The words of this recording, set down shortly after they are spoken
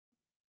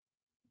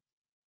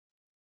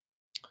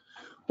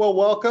Well,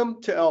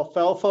 welcome to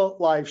Alfalfa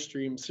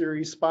Livestream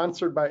series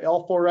sponsored by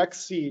Alforex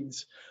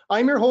Seeds.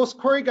 I'm your host,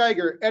 Corey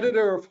Geiger,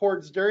 editor of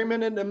Forage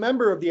Dairyman and a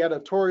member of the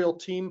editorial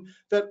team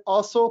that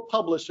also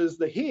publishes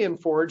the Hay and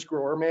Forage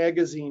Grower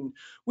magazine.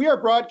 We are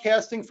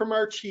broadcasting from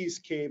our cheese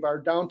cave, our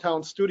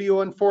downtown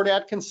studio in Fort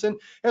Atkinson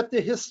at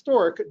the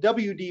historic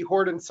W.D.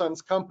 Hoard &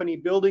 Sons Company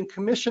building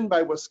commissioned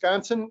by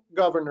Wisconsin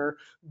Governor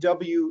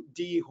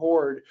W.D.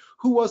 Hoard,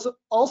 who was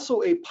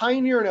also a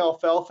pioneer in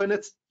alfalfa, and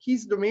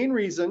he's the main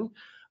reason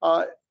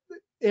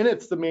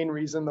it's the main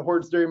reason the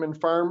Hoard's Dairyman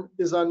Farm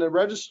is on the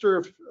Register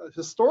of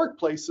Historic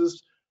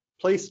Places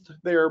placed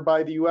there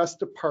by the U.S.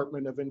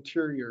 Department of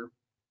Interior.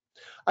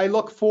 I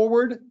look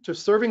forward to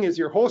serving as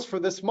your host for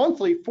this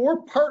monthly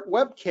 4-part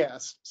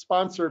webcast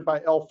sponsored by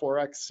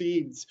Alforex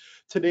Seeds.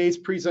 Today's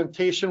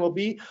presentation will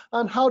be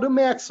on how to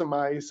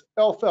maximize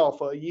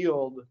alfalfa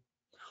yield.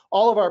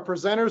 All of our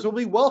presenters will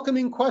be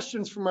welcoming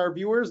questions from our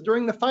viewers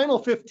during the final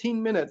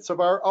 15 minutes of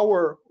our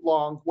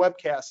hour-long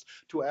webcast.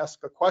 To ask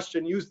a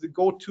question, use the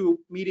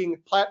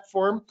GoToMeeting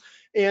platform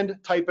and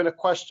type in a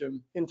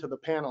question into the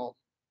panel.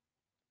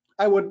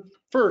 I would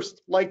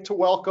first like to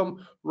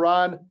welcome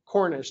Ron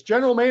Cornish,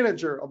 General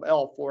Manager of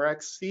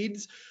Alforex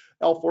Seeds.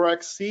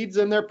 Alforex Seeds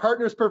and their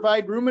partners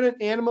provide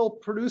ruminant animal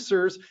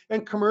producers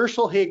and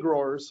commercial hay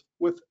growers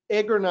with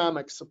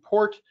agronomic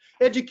support,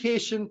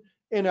 education,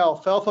 and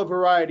alfalfa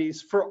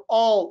varieties for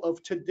all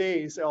of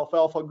today's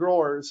alfalfa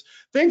growers.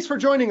 Thanks for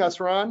joining us,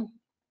 Ron.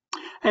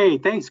 Hey,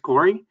 thanks,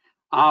 Corey.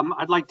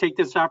 I'd like to take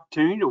this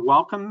opportunity to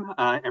welcome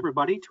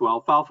everybody to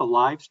Alfalfa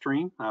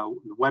Livestream,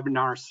 the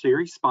webinar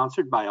series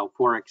sponsored by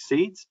Alforex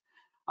Seeds.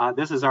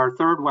 This is our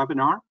third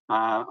webinar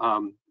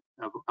of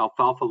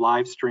Alfalfa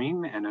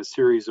Livestream and a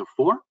series of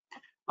 4.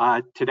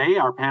 Today,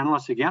 our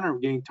panelists again are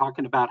going to be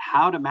talking about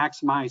how to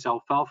maximize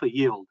alfalfa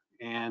yield.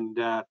 And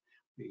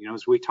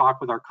as we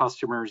talk with our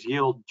customers,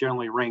 yield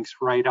generally ranks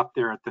right up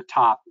there at the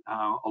top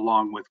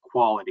along with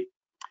quality.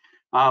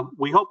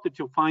 We hope that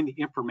you'll find the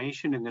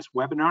information in this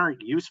webinar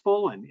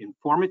useful and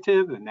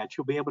informative, and that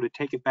you'll be able to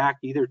take it back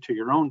either to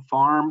your own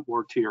farm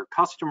or to your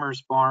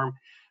customer's farm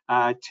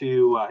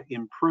to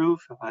improve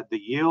the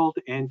yield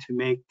and to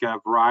make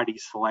variety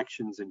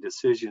selections and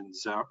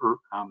decisions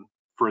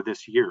for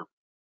this year.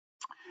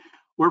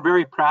 We're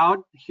very proud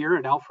here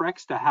at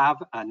Alforex to have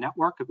a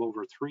network of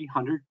over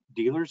 300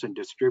 dealers and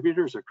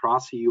distributors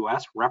across the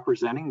U.S.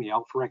 representing the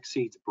Alforex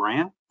Seeds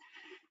brand.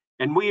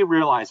 And we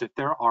realize that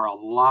there are a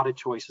lot of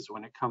choices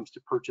when it comes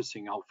to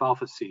purchasing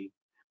alfalfa seed.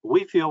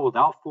 We feel with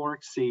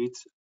Alforex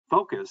Seeds'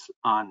 focus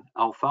on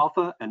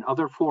alfalfa and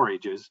other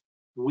forages,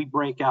 we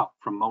break out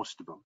from most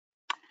of them.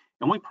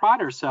 And we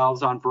pride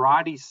ourselves on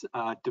varieties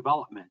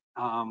development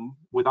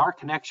with our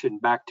connection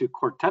back to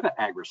Corteva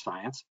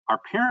AgriScience,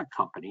 our parent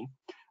company,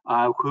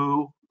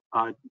 who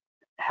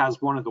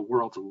has one of the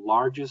world's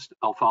largest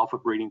alfalfa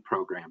breeding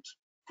programs.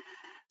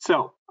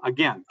 So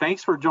again,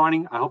 thanks for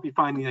joining. I hope you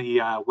find the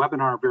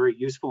webinar very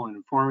useful and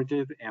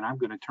informative, and I'm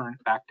going to turn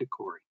it back to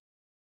Corey.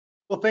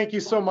 Well, thank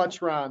you so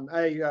much, Ron.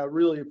 I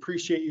really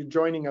appreciate you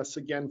joining us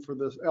again for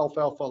this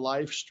Alfalfa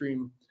live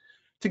stream.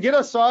 To get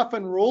us off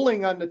and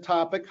rolling on the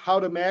topic, how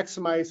to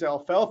maximize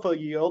alfalfa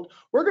yield,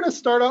 we're going to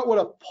start out with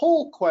a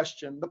poll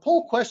question. The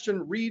poll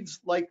question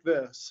reads like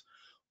this.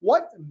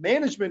 What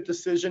management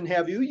decision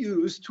have you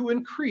used to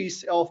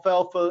increase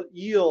alfalfa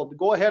yield?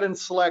 Go ahead and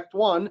select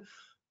one.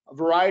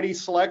 Variety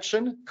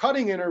selection,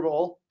 cutting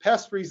interval,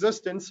 pest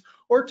resistance,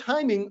 or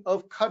timing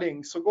of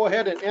cutting. So go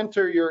ahead and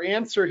enter your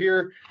answer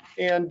here.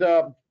 And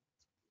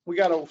we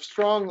got a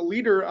strong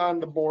leader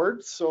on the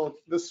board, so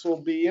this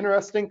will be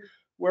interesting.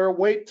 We'll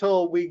wait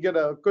till we get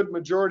a good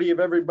majority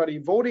of everybody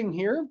voting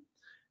here,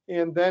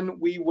 and then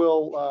we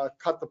will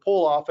cut the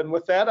poll off. And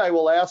with that, I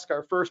will ask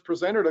our first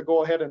presenter to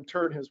go ahead and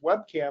turn his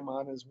webcam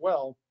on as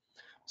well.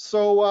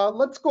 So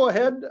let's go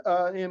ahead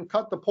and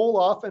cut the poll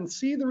off and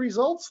see the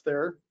results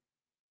there.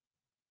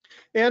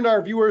 And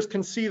our viewers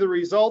can see the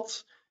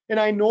results. And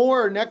I know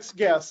our next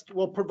guest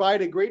will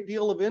provide a great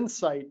deal of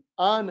insight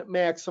on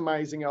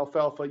maximizing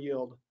alfalfa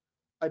yield.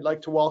 I'd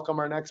like to welcome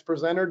our next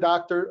presenter,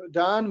 Dr.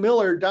 Don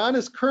Miller. Don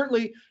is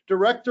currently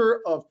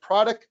Director of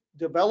Product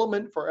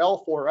Development for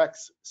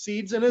Alforex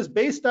Seeds and is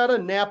based out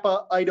of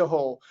Napa,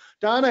 Idaho.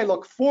 Don, I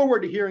look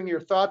forward to hearing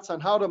your thoughts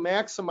on how to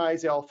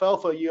maximize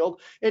alfalfa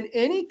yield and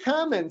any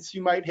comments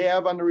you might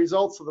have on the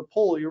results of the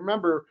poll. You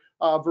remember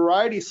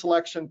variety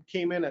selection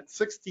came in at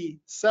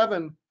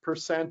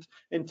 67%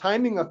 and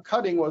timing of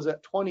cutting was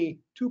at 22%.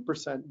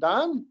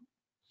 Don?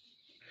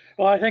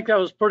 Well, I think that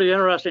was pretty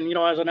interesting. You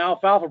know, as an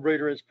alfalfa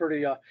breeder, it's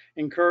pretty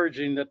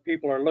encouraging that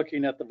people are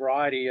looking at the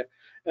variety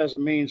as a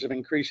means of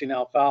increasing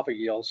alfalfa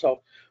yield.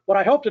 So what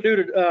I hope to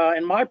do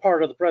in my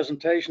part of the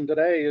presentation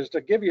today is to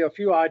give you a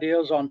few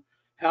ideas on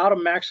how to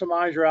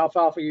maximize your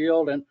alfalfa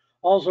yield and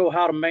also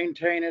how to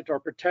maintain it or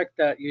protect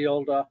that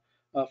yield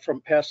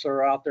from pests that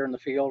are out there in the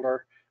field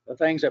or the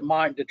things that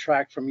might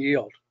detract from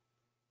yield.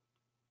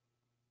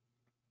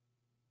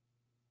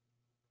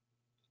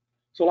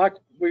 So like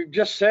we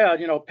just said,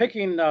 you know,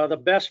 picking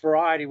the best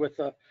variety with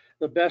the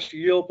the best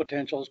yield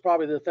potential is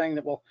probably the thing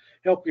that will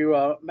help you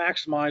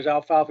maximize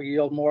alfalfa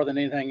yield more than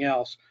anything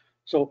else.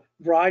 So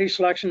variety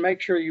selection,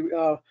 make sure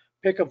you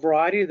pick a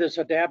variety that's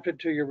adapted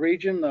to your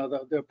region,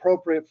 the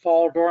appropriate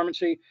fall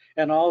dormancy,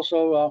 and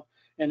also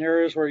in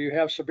areas where you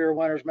have severe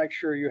winters, make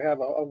sure you have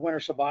a winter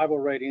survival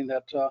rating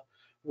that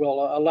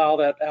will allow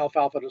that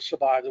alfalfa to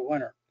survive the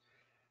winter.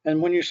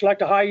 And when you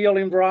select a high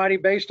yielding variety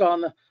based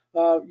on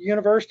the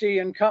university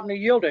and company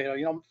yield data,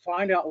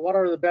 find out what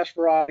are the best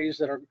varieties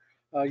that are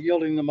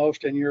yielding the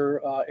most in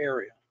your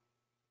area.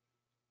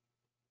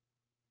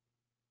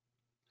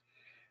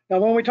 Now,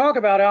 when we talk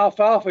about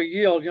alfalfa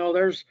yield,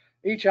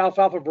 each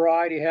alfalfa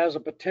variety has a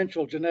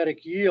potential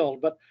genetic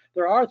yield, but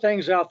there are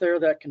things out there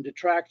that can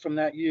detract from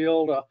that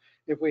yield.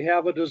 If we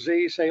have a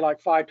disease, say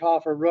like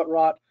phytophtha or root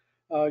rot,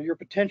 your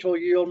potential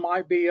yield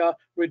might be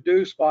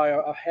reduced by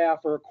a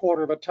half or a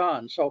quarter of a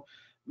ton. So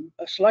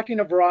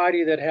selecting a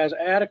variety that has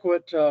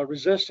adequate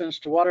resistance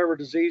to whatever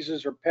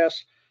diseases or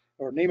pests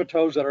or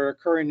nematodes that are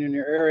occurring in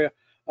your area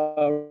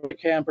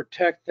can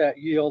protect that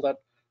yield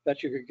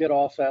that you could get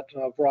off that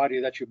variety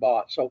that you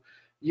bought. So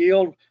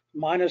yield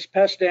minus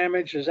pest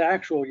damage is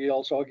actual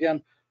yield. So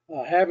again,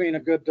 having a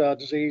good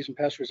disease and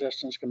pest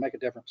resistance can make a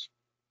difference.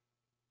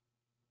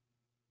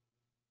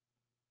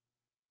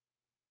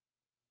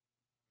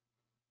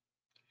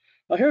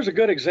 Now here's a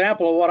good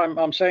example of what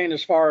I'm saying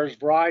as far as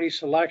variety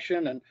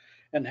selection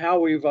and how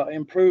we've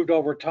improved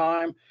over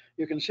time.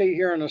 You can see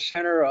here in the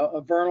center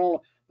a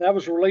vernal that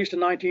was released in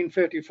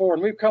 1954,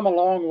 and we've come a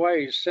long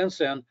ways since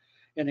then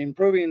in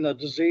improving the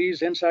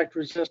disease, insect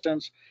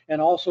resistance, and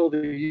also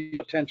the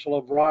potential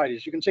of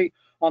varieties. You can see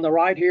on the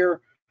right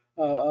here,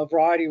 a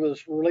variety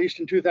was released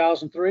in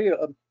 2003,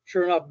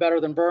 sure enough better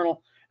than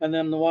vernal, and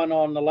then the one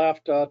on the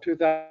left,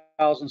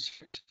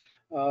 2006.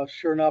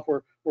 Sure enough,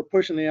 we're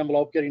pushing the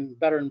envelope, getting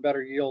better and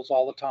better yields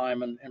all the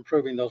time and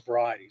improving those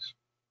varieties.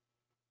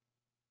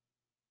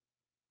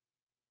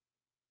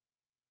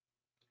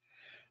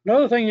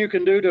 Another thing you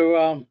can do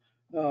to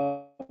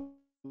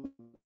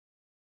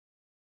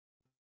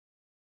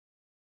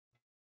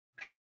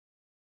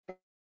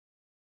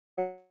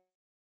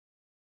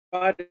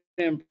try to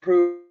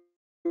improve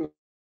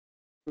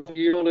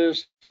yield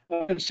is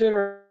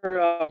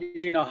consider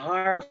using a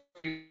higher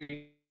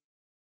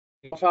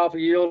alfalfa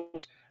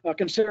yield.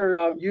 Consider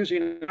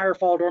using a higher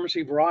fall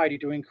dormancy variety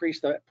to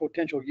increase the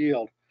potential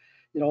yield.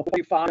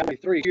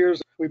 3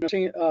 years we've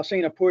been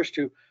seeing a push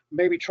to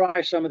maybe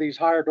try some of these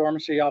higher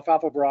dormancy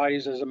alfalfa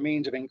varieties as a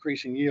means of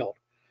increasing yield.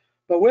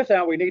 But with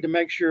that, we need to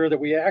make sure that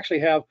we actually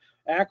have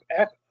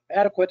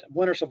adequate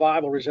winter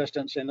survival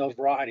resistance in those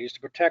varieties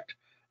to protect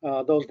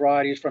those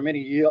varieties from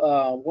any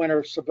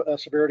winter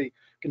severity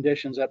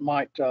conditions that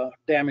might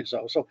damage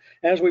those. So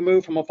as we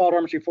move from a fall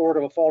dormancy 4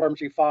 to a fall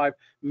dormancy 5,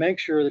 make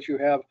sure that you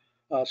have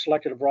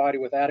selected a variety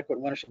with adequate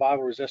winter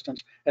survival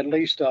resistance, at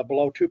least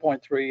below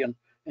 2.3 and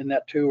in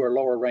that 2 or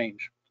lower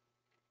range.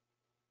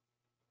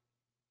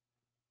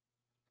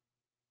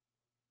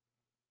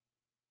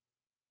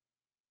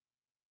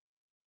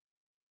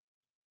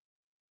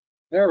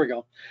 There we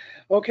go.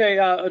 Okay,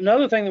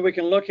 another thing that we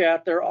can look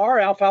at, there are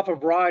alfalfa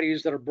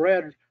varieties that are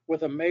bred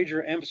with a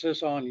major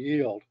emphasis on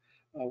yield.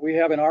 We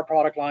have in our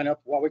product lineup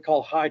what we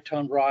call high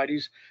ton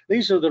varieties.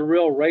 These are the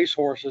real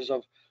racehorses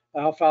of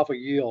alfalfa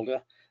yield.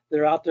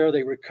 They're out there,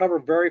 they recover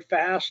very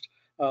fast,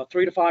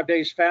 3 to 5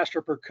 days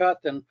faster per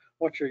cut than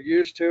what you're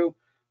used to.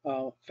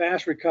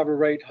 Fast recovery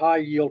rate, high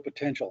yield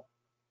potential.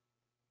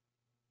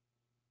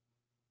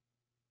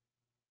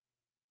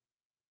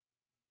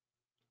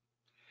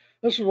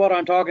 This is what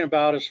I'm talking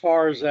about as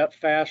far as that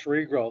fast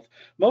regrowth.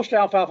 Most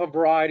alfalfa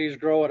varieties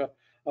grow at a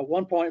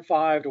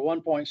 1.5 to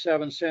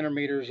 1.7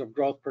 centimeters of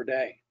growth per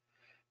day.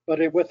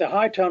 But with the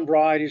high ton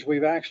varieties,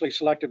 we've actually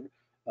selected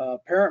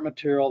parent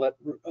material that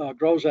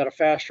grows at a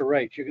faster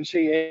rate. You can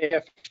see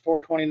AFX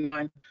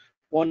 429,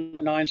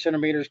 1.9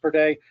 centimeters per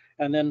day,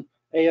 and then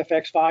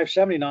AFX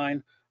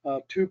 579,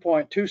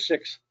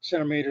 2.26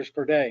 centimeters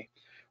per day.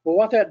 Well,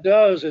 what that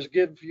does is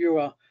give you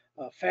a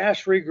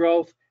fast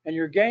regrowth, and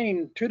you're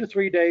gaining 2 to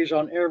 3 days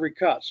on every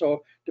cut.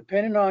 So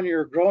depending on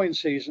your growing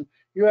season,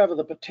 you have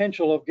the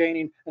potential of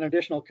gaining an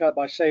additional cut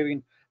by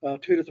saving 2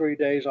 to 3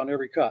 days on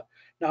every cut.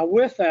 Now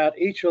with that,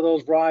 each of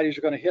those varieties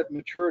are going to hit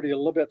maturity a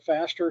little bit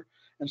faster,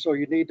 and so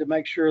you need to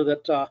make sure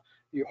that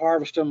you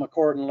harvest them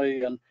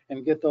accordingly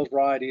and get those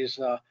varieties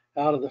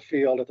out of the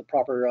field at the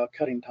proper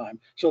cutting time.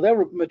 So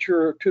they'll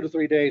mature 2 to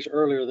 3 days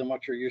earlier than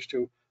what you're used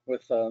to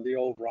with the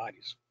old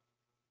varieties.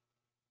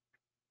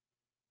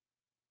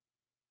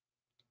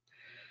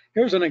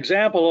 Here's an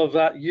example of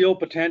that yield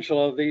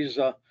potential of these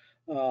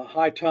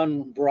high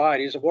ton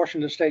varieties of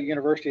Washington State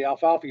University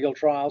alfalfa yield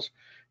trials.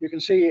 You can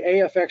see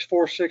AFX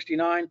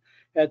 469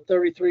 had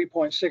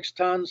 33.6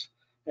 tons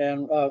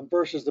and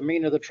versus the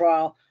mean of the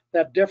trial.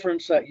 That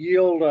difference, that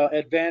yield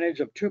advantage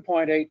of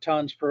 2.8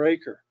 tons per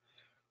acre.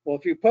 Well,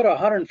 if you put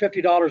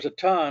 $150 a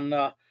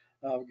ton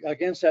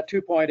against that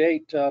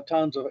 2.8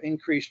 tons of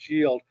increased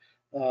yield,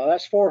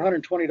 that's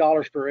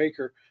 $420 per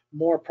acre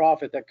more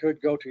profit that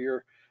could go to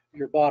your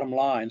bottom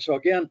line. So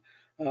again,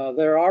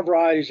 there are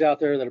varieties out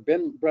there that have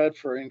been bred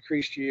for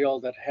increased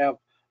yield that have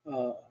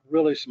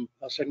really some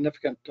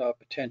significant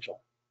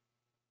potential.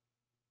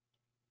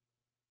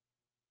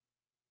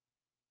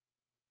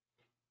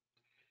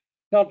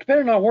 Now,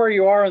 depending on where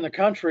you are in the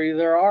country,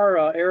 there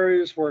are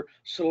areas where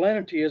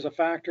salinity is a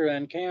factor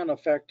and can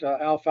affect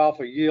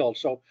alfalfa yield.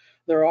 So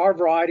there are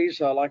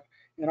varieties like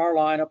in our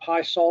lineup,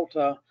 high salt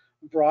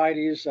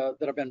varieties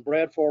that have been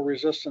bred for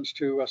resistance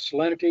to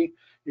salinity.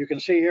 You can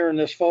see here in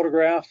this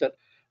photograph that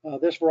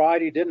this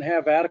variety didn't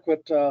have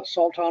adequate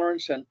salt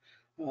tolerance, and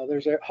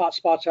there's hot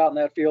spots out in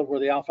that field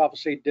where the alfalfa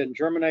seed didn't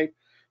germinate.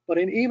 But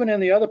even in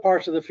the other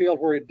parts of the field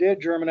where it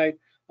did germinate,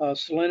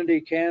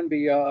 salinity can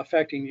be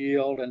affecting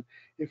yield. And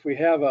if we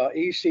have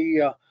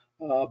EC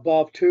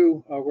above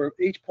 2, where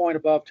each point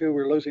above 2,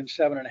 we're losing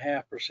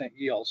 7.5%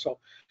 yield. So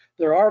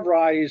there are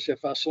varieties,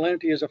 if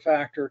salinity is a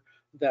factor,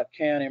 that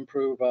can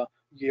improve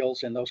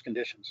yields in those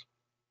conditions.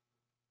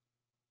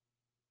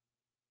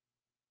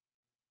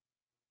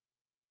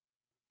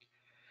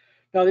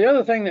 Now, the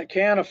other thing that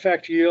can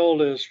affect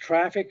yield is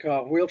traffic,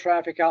 wheel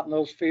traffic out in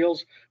those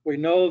fields. We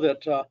know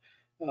that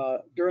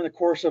during the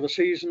course of a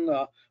season,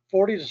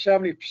 40 to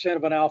 70%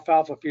 of an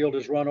alfalfa field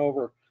is run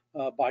over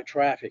by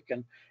traffic.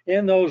 And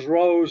in those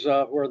rows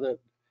where the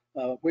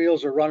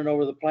wheels are running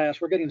over the plants,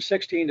 we're getting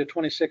 16 to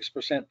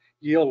 26%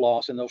 yield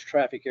loss in those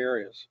traffic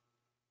areas.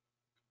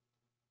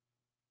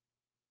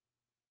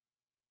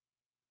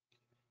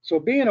 So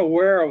being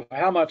aware of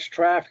how much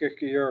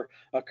traffic you're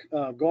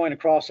going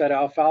across that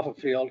alfalfa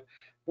field,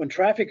 when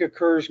traffic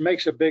occurs,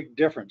 makes a big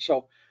difference.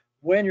 So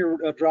when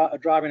you're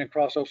driving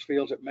across those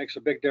fields, it makes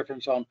a big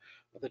difference on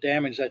the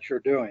damage that you're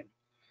doing.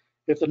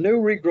 If the new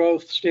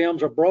regrowth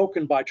stems are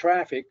broken by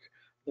traffic,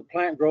 the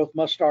plant growth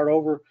must start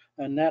over,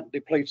 and that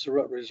depletes the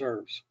root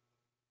reserves.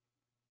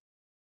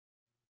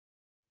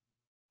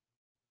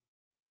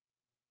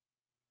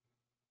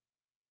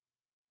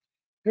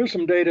 Here's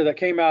some data that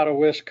came out of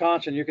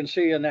Wisconsin. You can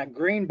see in that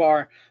green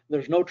bar,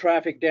 there's no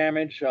traffic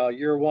damage,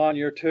 year 1,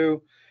 year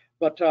 2.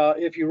 But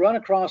if you run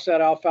across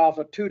that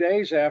alfalfa 2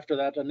 days after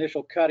that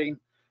initial cutting,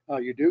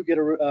 you do get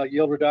a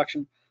yield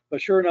reduction.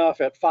 But sure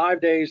enough, at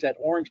 5 days, that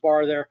orange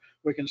bar there,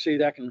 we can see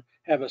that can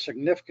have a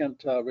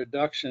significant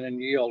reduction in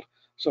yield.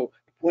 So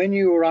when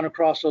you run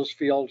across those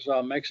fields,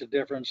 makes a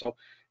difference. So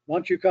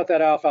once you cut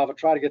that alfalfa,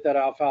 try to get that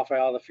alfalfa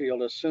out of the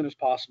field as soon as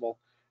possible,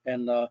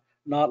 and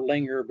not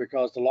linger,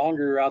 because the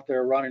longer you're out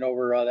there running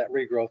over that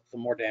regrowth, the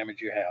more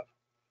damage you have.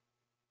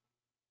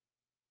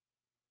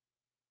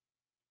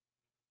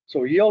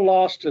 So yield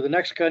loss to the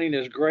next cutting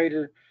is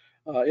greater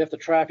if the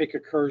traffic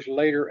occurs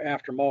later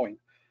after mowing.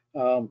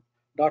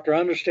 Dr.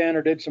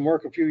 Understander did some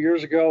work a few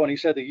years ago, and he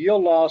said the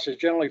yield loss is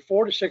generally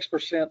 4 to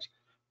 6%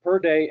 per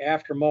day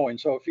after mowing.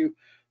 So if you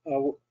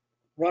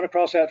run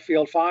across that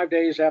field 5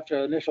 days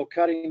after initial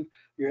cutting,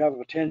 you have a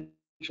potential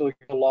yield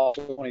loss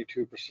of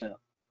 22%.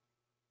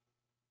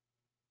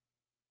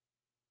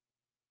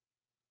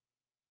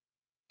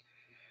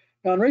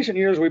 Now, in recent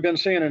years, we've been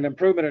seeing an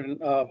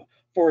improvement in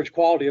forage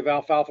quality of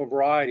alfalfa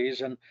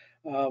varieties, and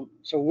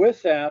so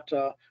with that,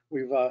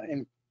 we've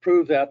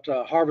improved that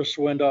harvest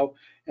window,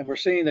 and we're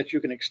seeing that you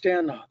can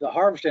extend the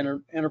harvest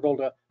interval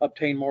to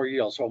obtain more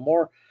yield. So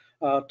more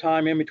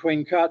time in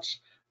between cuts,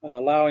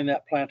 allowing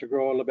that plant to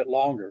grow a little bit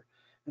longer.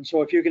 And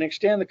so if you can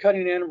extend the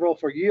cutting interval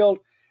for yield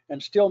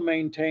and still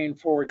maintain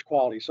forage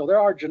quality. So there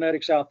are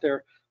genetics out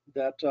there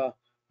that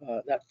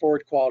that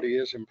forage quality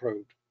is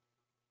improved.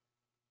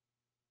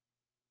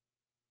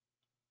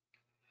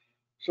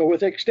 So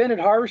with extended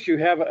harvest, you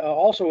have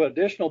also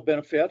additional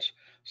benefits.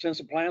 Since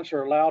the plants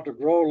are allowed to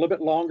grow a little bit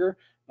longer,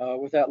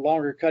 with that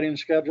longer cutting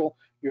schedule,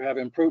 you have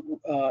improved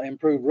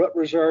root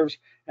reserves,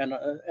 and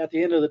at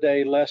the end of the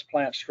day, less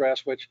plant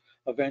stress, which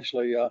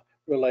eventually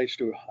relates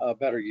to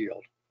better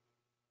yield.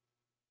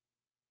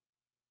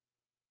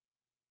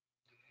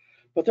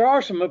 But there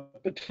are some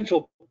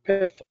potential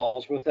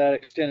pitfalls with that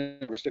extended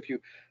harvest. If you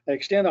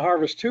extend the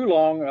harvest too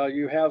long,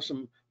 you have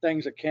some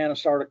things that can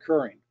start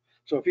occurring.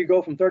 So if you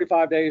go from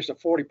 35 days to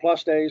 40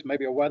 plus days,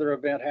 maybe a weather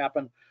event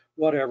happened,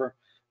 whatever,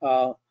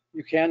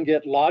 you can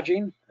get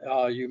lodging.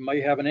 You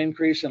may have an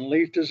increase in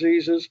leaf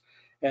diseases,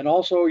 and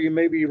also you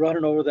may be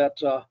running over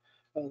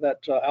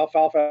that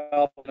alfalfa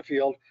out in the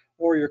field,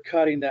 or you're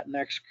cutting that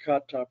next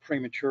cut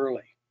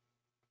prematurely.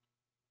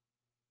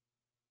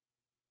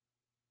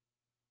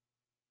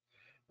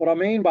 What I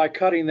mean by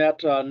cutting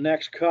that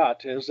next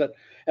cut is that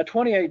at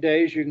 28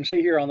 days, you can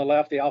see here on the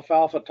left, the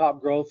alfalfa top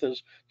growth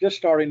is just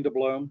starting to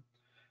bloom.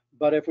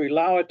 But if we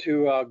allow it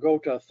to go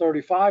to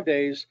 35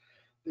 days,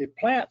 the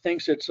plant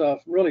thinks it's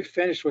really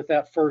finished with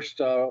that first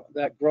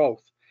that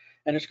growth,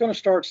 and it's going to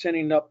start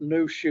sending up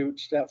new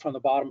shoots from the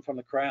bottom, from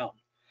the crown.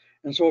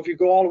 And so if you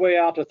go all the way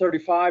out to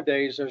 35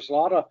 days, there's a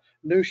lot of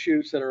new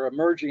shoots that are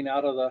emerging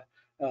out of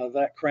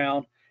that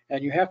crown,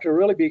 and you have to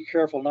really be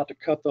careful not to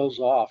cut those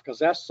off, because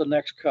that's the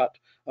next cut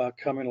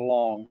coming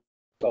along.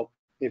 So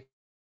if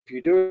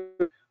you do,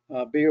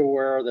 be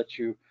aware that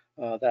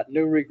that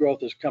new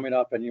regrowth is coming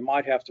up, and you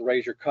might have to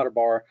raise your cutter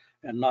bar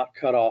and not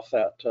cut off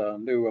that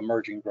new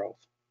emerging growth.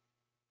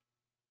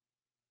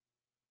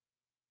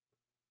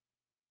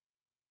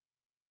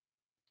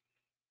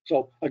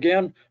 So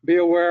again, be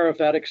aware if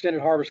that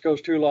extended harvest goes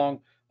too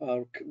long,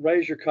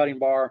 raise your cutting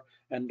bar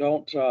and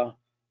don't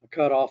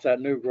cut off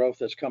that new growth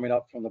that's coming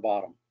up from the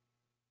bottom.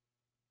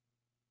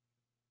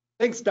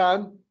 Thanks,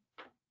 Don.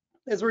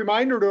 As a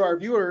reminder to our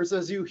viewers,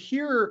 as you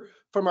hear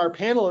from our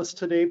panelists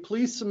today,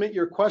 please submit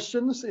your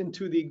questions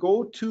into the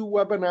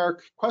GoToWebinar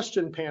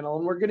question panel.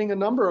 And we're getting a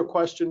number of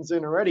questions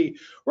in already.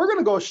 We're going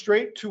to go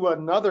straight to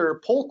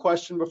another poll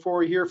question before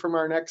we hear from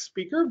our next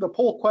speaker. The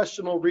poll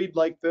question will read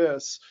like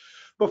this.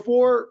 When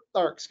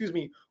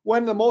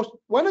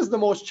is the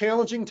most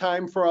challenging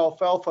time for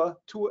alfalfa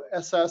to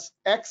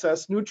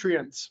access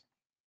nutrients?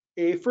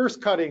 A,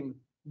 first cutting,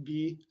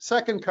 B,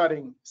 second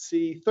cutting,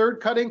 C, third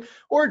cutting,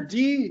 or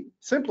D,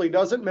 simply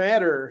doesn't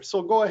matter.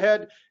 So go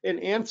ahead and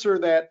answer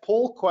that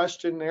poll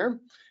question there,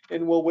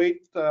 and we'll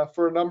wait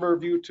for a number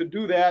of you to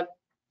do that.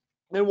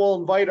 And we'll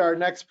invite our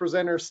next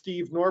presenter,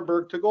 Steve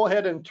Norberg, to go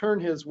ahead and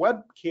turn his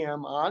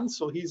webcam on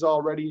so he's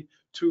all ready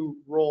to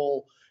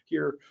roll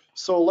here.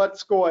 So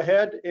let's go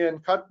ahead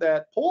and cut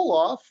that poll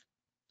off.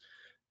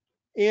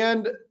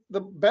 And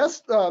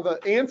the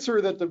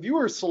answer that the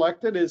viewers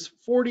selected is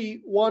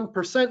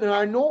 41%. And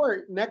I know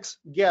our next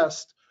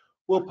guest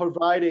will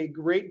provide a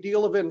great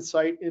deal of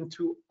insight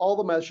into all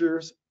the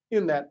measures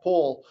in that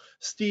poll.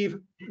 Steve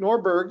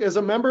Norberg is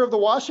a member of the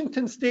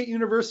Washington State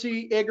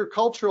University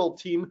agricultural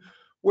team,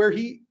 where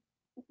he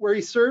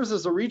serves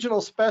as a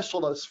regional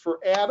specialist for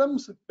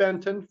Adams,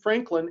 Benton,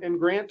 Franklin, and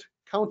Grant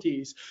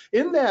counties.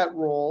 In that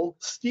role,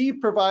 Steve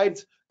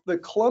provides the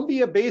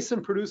Columbia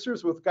Basin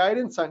producers with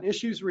guidance on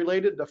issues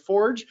related to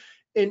forage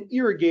and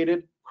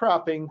irrigated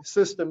cropping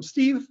systems.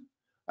 Steve,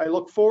 I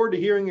look forward to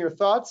hearing your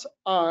thoughts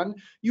on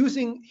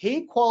using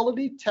hay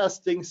quality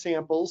testing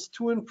samples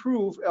to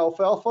improve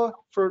alfalfa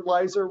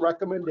fertilizer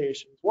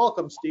recommendations.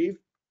 Welcome, Steve.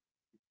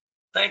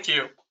 Thank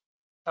you.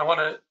 I want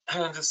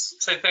to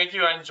just say thank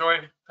you. I enjoy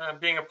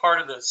being a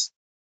part of this.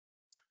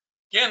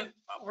 Again,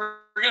 we're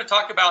going to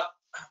talk about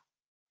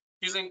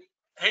using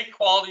hay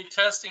quality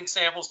testing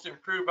samples to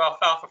improve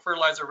alfalfa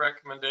fertilizer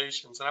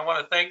recommendations. And I want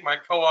to thank my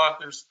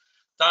co-authors,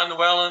 Don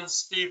Llewellyn,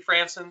 Steve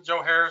Franson,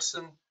 Joe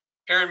Harrison,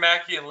 Aaron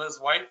Mackey, and Liz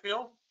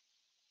Whitefield.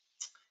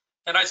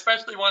 And I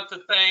especially want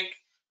to thank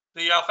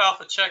the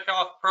Alfalfa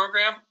Checkoff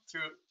program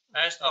through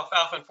National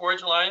Alfalfa and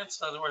Forage Alliance,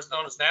 otherwise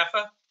known as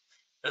NAFA,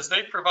 as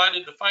they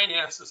provided the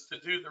finances to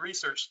do the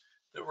research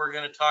that we're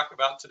going to talk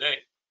about today.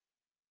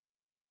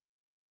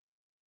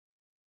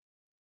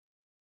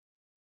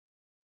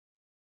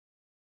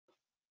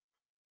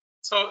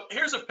 So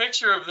here's a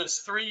picture of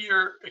this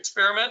 3-year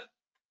experiment.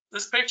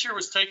 This picture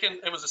was taken,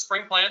 it was a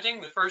spring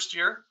planting the first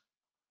year.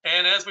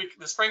 And as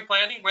the spring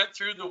planting went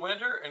through the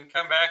winter and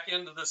come back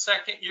into the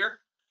second year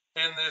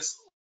in this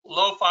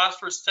low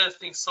phosphorus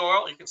testing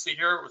soil, you can see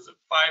here it was at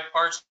 5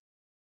 parts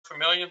per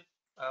million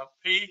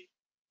P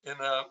in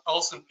the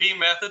Olson P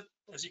method.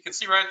 As you can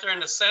see right there in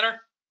the center,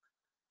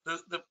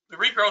 the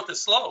regrowth is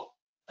slow,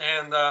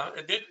 and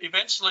it did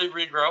eventually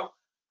regrow.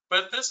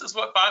 But this is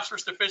what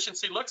phosphorus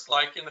deficiency looks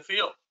like in the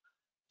field.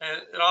 And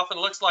it often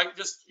looks like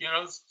just,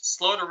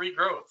 slow to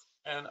regrowth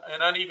and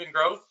uneven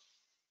growth.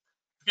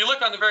 If you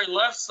look on the very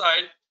left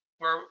side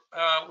where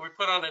we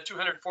put on a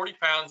 240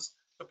 pounds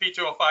of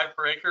P2O5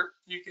 per acre,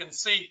 you can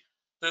see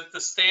that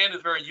the stand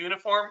is very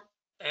uniform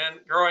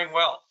and growing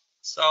well.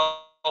 So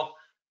I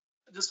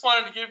just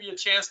wanted to give you a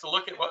chance to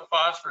look at what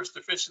phosphorus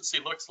deficiency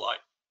looks like.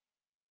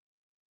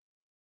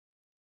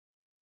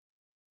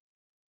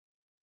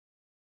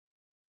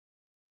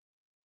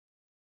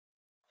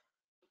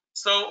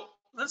 So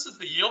this is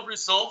the yield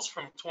results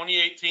from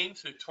 2018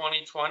 to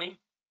 2020.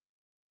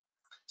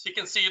 So you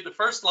can see the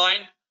first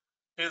line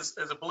is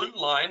a blue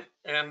line,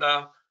 and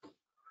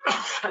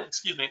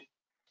excuse me,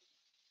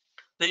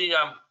 the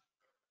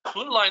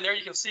blue line there,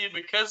 you can see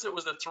because it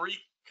was a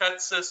 3-cut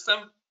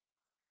system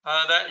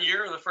that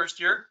year, the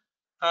first year,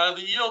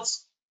 the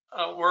yields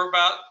were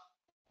about,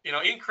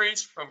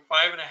 increased from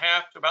 5.5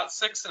 to about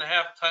 6.5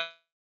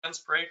 tons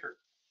per acre.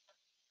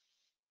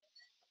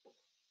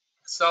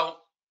 So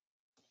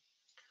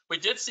we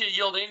did see a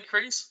yield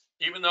increase,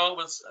 even though it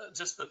was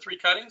just the 3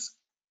 cuttings.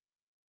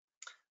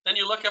 Then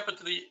you look up at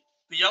the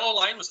yellow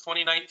line was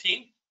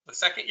 2019, the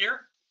second year.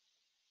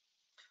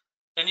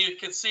 And you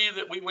can see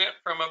that we went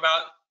from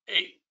about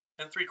 8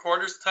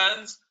 3/4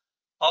 tons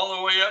all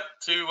the way up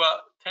to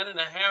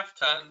 10.5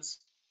 tons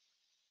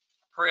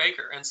per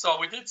acre. And so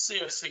we did see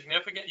a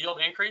significant yield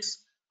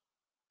increase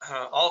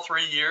all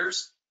 3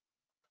 years.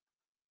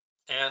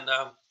 And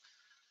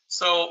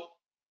so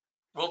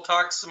we'll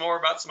talk some more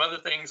about some other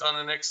things on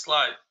the next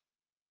slide.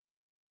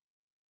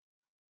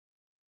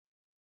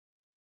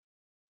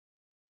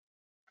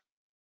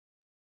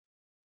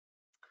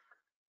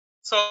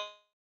 So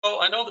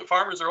I know that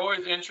farmers are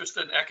always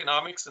interested in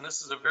economics, and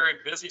this is a very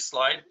busy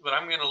slide, but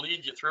I'm going to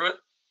lead you through it.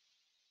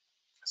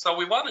 So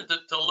we wanted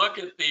to look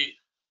at the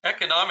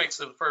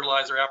economics of the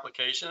fertilizer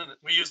application.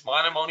 We use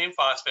monoammonium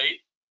phosphate,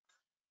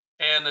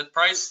 and the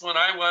price when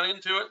I went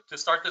into it to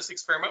start this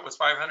experiment was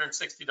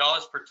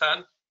 $560 per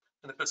ton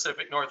in the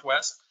Pacific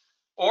Northwest,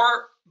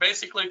 or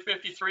basically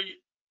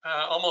 53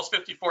 almost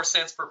 54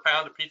 cents per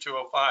pound of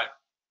P2O5.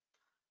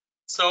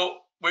 So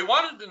we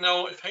wanted to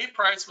know if hay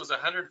price was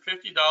 $150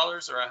 or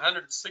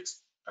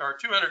 $106 or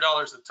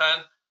 $200 a ton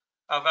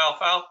of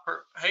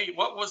alfalfa hay,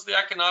 what was the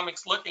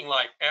economics looking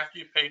like after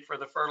you paid for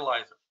the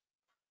fertilizer?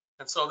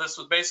 And so this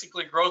was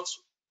basically gross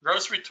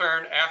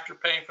return after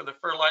paying for the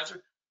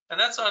fertilizer, and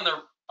that's on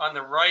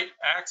the right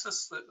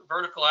axis, the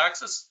vertical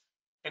axis,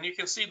 and you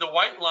can see the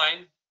white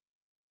line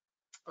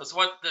was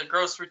what the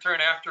gross return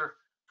after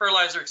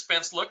fertilizer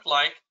expense looked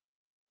like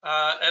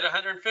at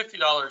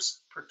 $150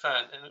 per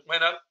ton, and it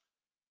went up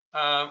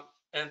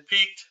and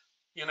peaked,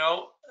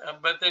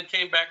 but then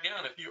came back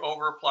down if you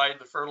over applied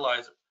the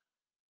fertilizer.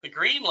 The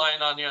green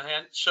line, on the other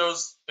hand,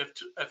 shows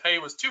if hay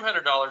was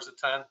 $200 a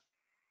ton,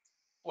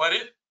 what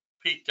it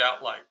peaked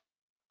out like.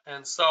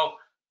 And so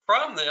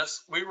from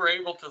this, we were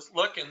able to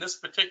look in this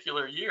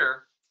particular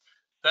year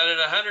that at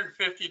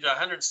 150 to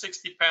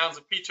 160 pounds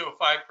of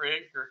P2O5 per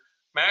acre,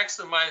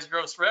 maximize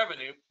gross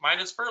revenue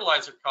minus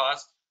fertilizer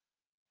cost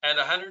at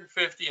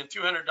 $150 and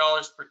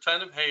 $200 per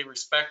ton of hay,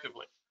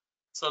 respectively.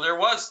 So there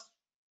was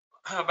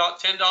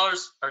about $10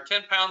 or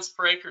 10 pounds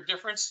per acre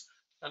difference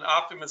in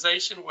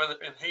optimization when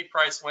hay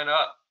price went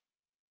up.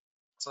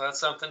 So that's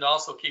something to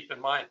also keep in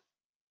mind.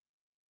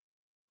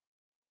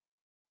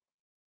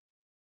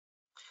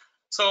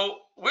 So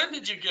when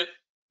did you get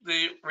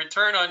the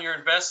return on your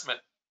investment?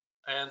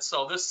 And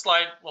so this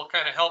slide will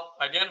kind of help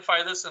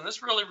identify this, and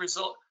this really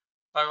will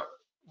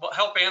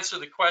help answer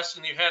the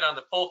question you had on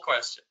the poll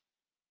question.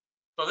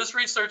 So this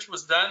research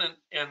was done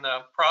in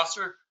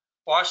Prosser,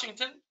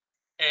 Washington,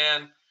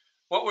 and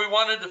what we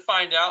wanted to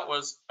find out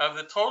was of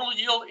the total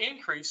yield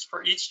increase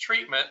for each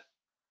treatment,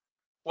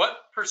 what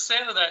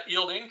percent of that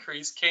yield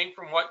increase came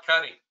from what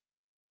cutting?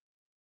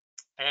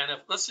 And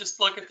let's just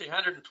look at the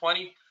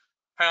 120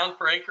 pound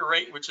per acre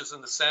rate, which is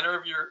in the center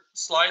of your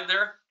slide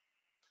there.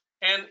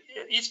 And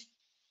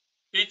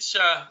these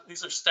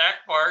are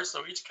stacked bars,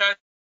 so each cut,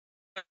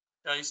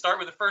 you start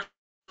with the first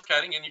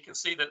cutting, and you can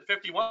see that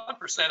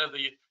 51% of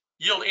the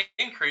yield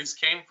increase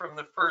came from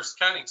the first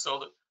cutting. So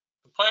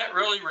the plant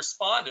really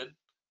responded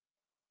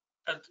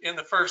in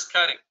the first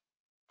cutting,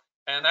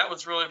 and that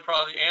was really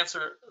probably the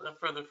answer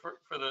for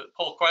the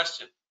poll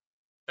question.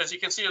 As you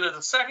can see, that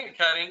the second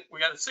cutting, we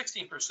got a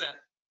 16%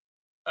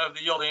 of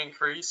the yield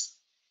increase.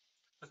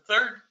 The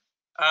third,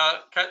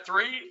 cut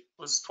 3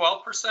 was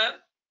 12%,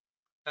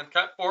 and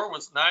cut 4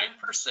 was 9%,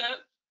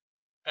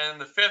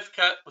 and the fifth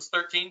cut was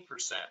 13%.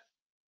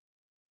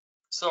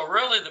 So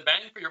really the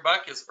bang for your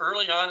buck is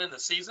early on in the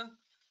season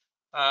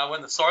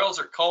when the soils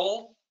are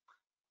cold,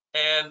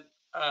 and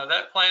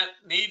that plant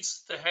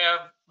needs to have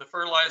the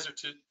fertilizer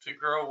to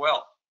grow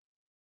well.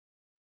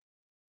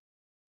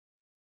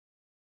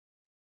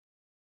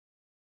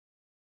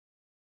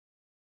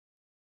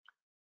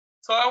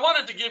 So I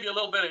wanted to give you a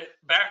little bit of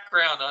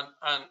background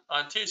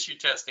on tissue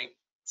testing.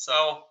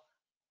 So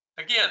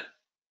again,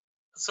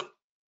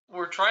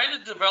 we're trying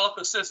to develop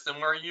a system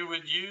where you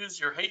would use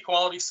your hay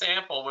quality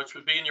sample, which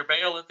would be in your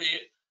bale at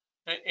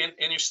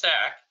in your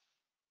stack,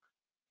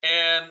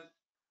 and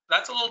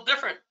that's a little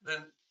different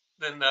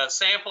than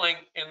sampling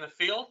in the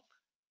field.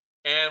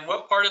 And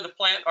what part of the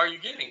plant are you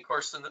getting? Of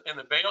course, in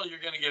the bale, you're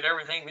going to get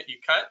everything that you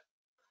cut,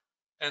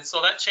 and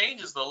so that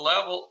changes the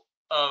level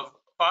of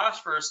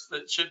phosphorus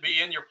that should be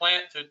in your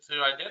plant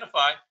to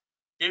identify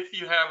if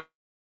you have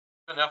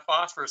enough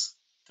phosphorus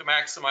to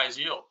maximize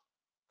yield.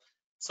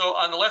 So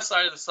on the left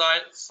side of the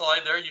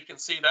slide there, you can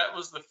see that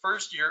was the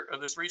first year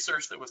of this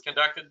research that was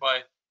conducted by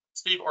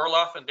Steve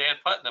Orloff and Dan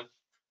Putnam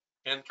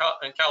in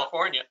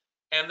California.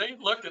 And they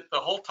looked at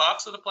the whole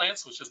tops of the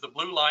plants, which is the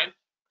blue line.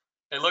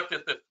 They looked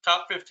at the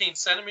top 15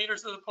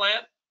 centimeters of the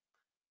plant,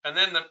 and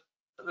then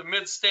the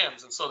mid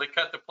stems. And so they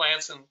cut the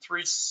plants in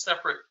 3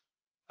 separate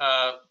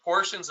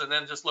portions, and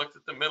then just looked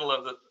at the middle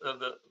of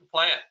the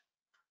plant.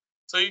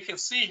 So you can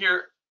see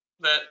here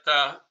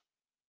that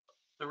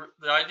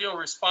the ideal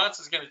response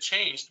is going to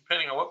change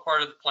depending on what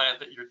part of the plant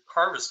that you're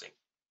harvesting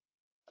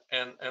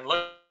and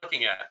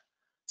looking at.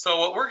 So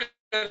what we're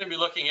going to be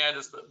looking at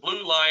is the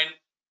blue line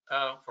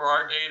for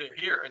our data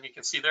here, and you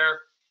can see there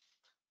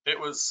it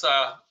was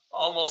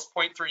almost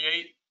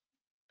 0.38,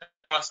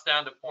 crossed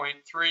down to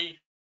 0.3,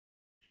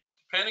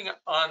 depending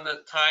on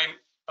the time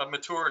of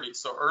maturity.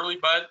 So early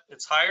bud,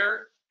 it's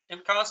higher in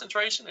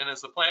concentration, and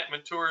as the plant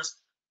matures,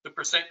 the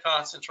percent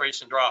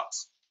concentration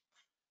drops.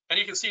 And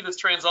you can see this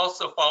trend's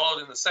also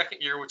followed in the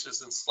second year, which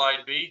is in slide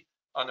B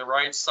on the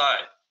right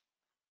side.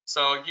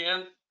 So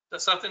again,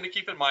 that's something to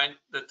keep in mind.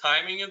 The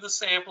timing of the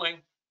sampling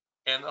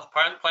and the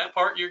plant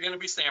part you're going to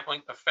be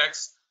sampling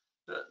affects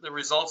the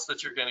results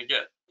that you're going to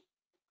get.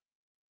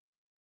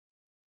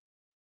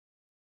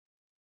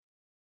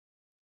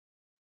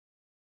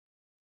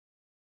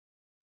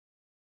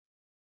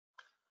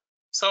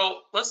 So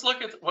let's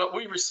look at what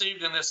we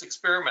received in this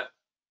experiment.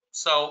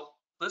 So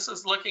this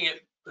is looking at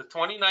the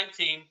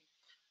 2019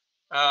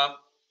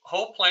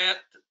 whole plant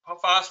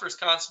phosphorus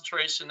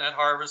concentration at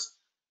harvest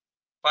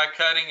by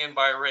cutting and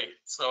by rate.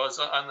 So as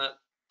on the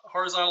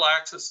horizontal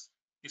axis,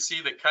 you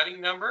see the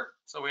cutting number.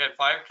 So we had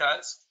 5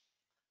 cuts.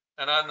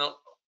 And on the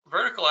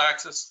vertical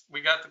axis,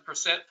 we got the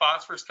percent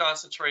phosphorus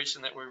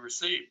concentration that we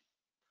received.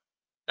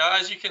 Now,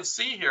 as you can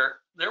see here,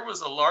 there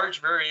was a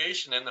large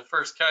variation in the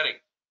first cutting.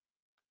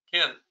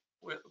 Again,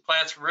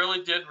 plants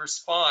really did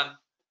respond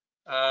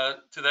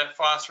to that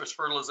phosphorus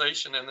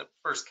fertilization in the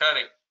first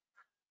cutting.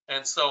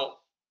 And so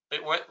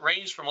it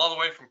ranged from all the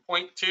way from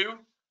 0.2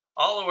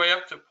 all the way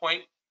up to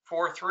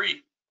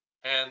 0.43.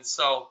 And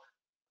so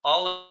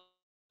all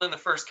in the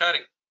first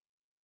cutting.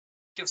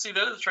 You can see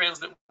the other trends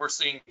that we're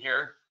seeing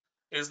here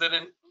is that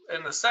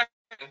in the second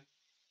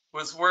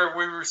was where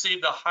we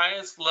received the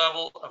highest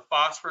level of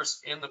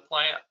phosphorus in the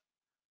plant.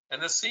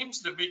 And this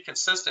seems to be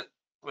consistent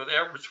with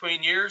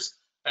between years,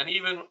 and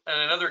even in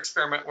another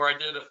experiment where I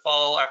did a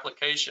fall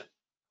application,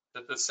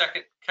 that the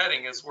second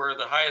cutting is where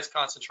the highest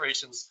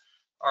concentrations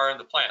are in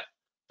the plant.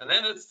 And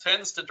then it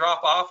tends to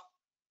drop off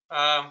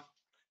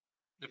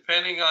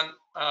depending on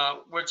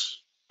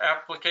which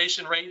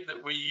application rate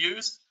that we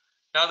use.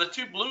 Now the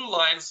two blue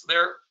lines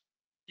there,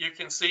 you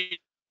can see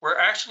were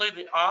actually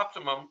the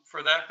optimum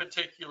for that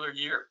particular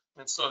year.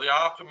 And so the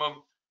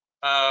optimum,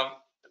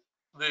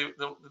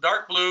 the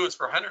dark blue is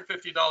for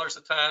 $150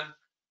 a ton.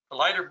 The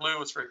lighter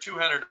blue is for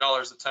 $200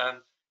 a ton.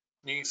 And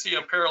you can see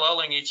them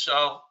paralleling each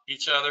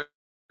other,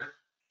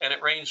 and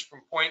it ranged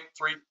from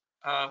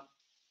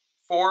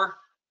 0.34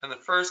 in the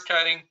first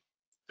cutting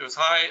to as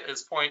high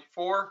as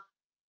 0.4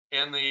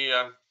 in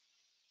the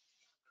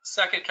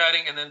second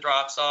cutting, and then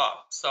drops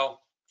off. So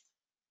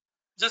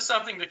just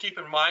something to keep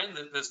in mind,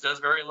 that this does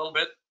vary a little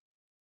bit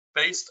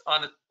based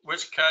on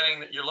which cutting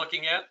that you're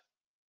looking at.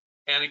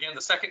 And again,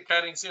 the second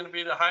cutting is going to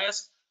be the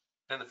highest,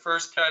 and the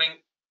first cutting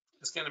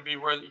is going to be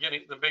where you're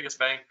getting the biggest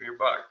bang for your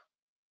buck.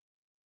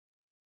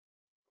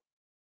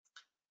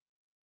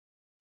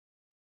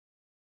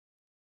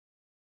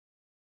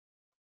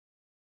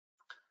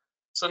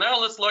 So now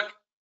let's look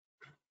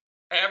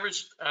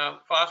average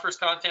phosphorus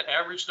content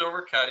averaged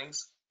over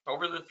cuttings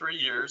over the 3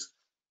 years.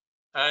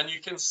 And you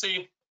can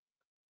see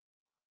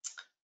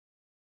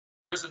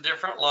there's a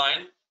different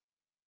line.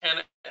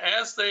 And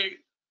as the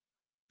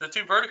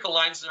two vertical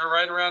lines are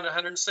right around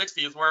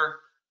 160 is where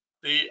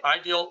the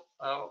ideal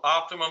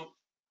optimum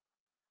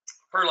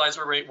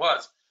fertilizer rate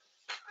was.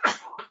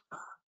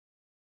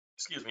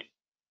 Excuse me.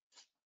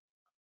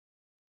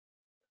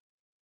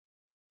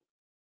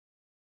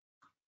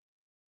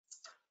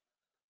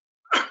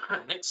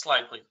 Next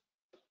slide, please.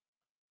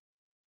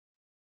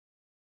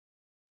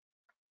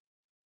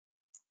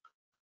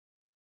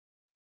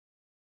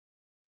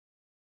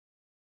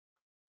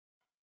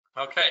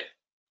 Okay,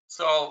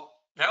 so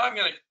now I'm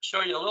going to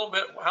show you a little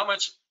bit how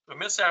much a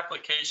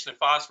misapplication of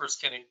phosphorus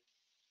can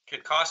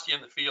cost you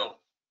in the field.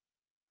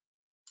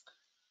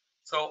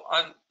 So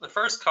on the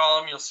first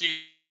column, you'll see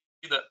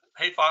the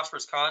hay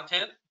phosphorus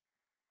content,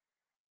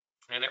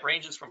 and it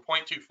ranges from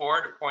 0.24 to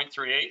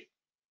 0.38.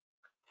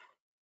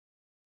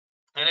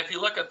 And if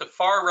you look at the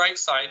far right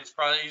side, it's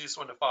probably the easiest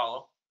one to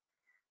follow.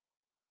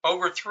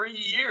 Over 3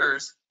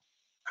 years,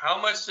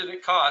 how much did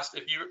it cost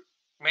if you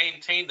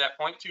maintained that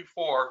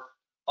 0.24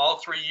 all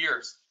 3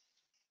 years?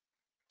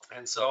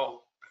 And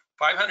so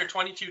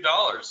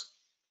 $522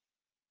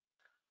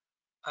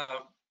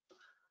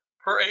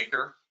 per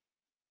acre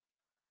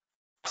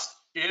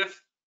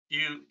if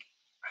you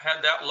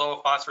had that low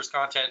of phosphorus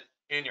content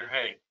in your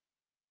hay.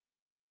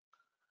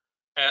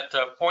 At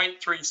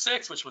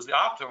 0.36, which was the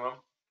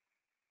optimum,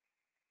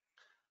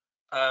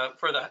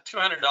 for the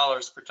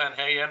 $200 per ton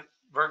hay, and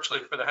virtually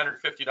for the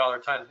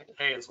 $150 ton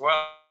hay as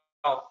well,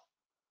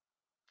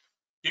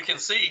 you can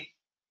see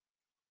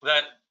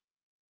that,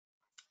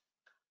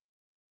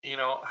 you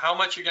know, how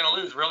much you're going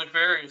to lose really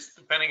varies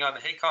depending on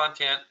the hay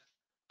content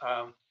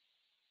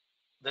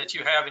that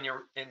you have in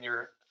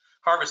your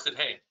harvested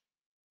hay.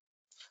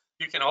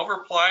 You can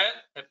overapply it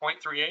at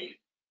 0.38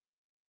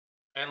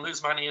 and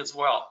lose money as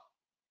well.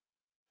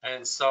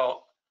 And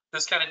so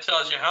this kind of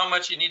tells you how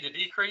much you need to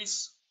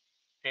decrease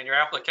in your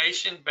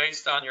application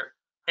based on your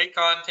hay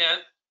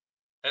content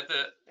at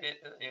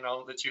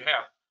that you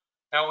have.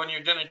 Now, when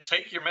you're going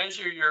to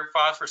measure your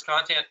phosphorus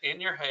content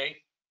in your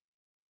hay,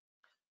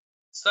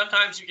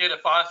 sometimes you get a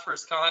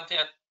phosphorus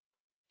content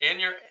in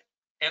your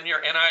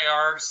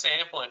NIR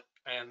sampling,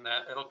 and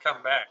it'll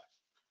come back.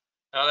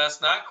 Now,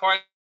 that's not quite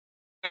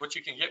what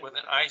you can get with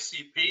an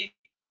ICP,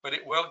 but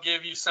it will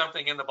give you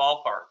something in the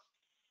ballpark.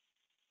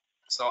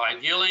 So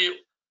ideally,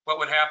 what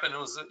would happen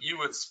was that you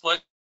would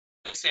split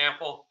the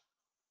sample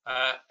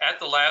at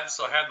the lab.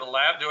 So have the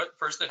lab do it.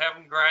 First, they have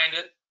them grind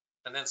it,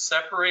 and then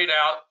separate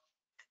out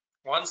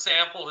one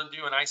sample to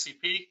do an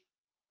ICP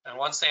and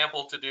one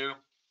sample to do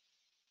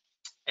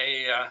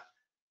the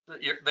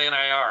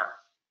NIR.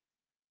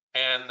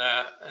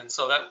 And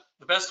so that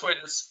the best way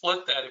to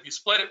split that, if you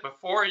split it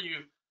before you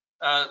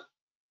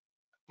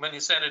when you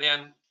send it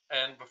in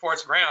and before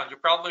it's ground, you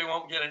probably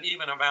won't get an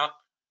even amount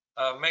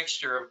of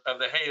mixture of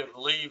the hay, of the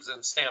leaves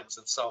and stems.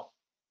 And so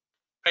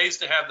it pays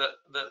to have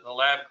the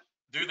lab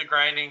do the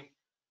grinding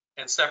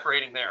and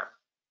separating there.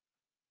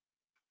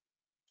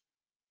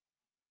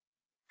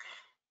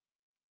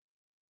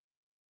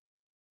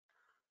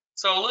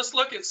 So let's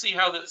look and see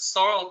how the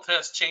soil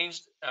test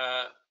changed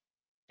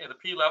the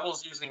P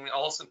levels using the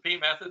Olson P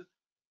method,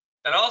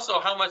 and also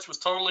how much was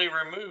totally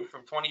removed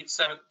from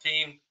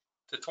 2017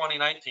 to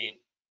 2019.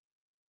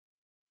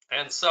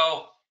 And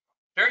so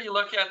here you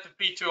look at the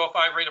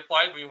P205 rate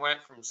applied. We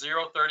went from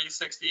 0, 30,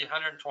 60,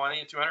 120,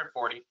 and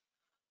 240.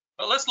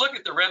 But let's look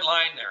at the red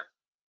line there.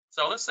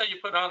 So let's say you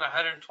put on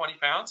 120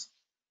 pounds.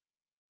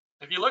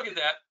 If you look at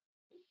that,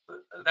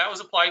 that was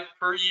applied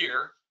per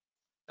year.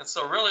 And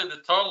so really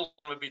the total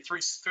would be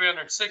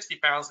 360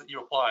 pounds that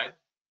you applied.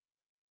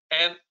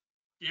 And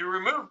you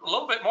removed a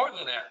little bit more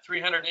than that,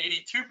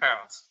 382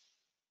 pounds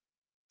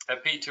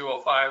at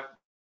P205.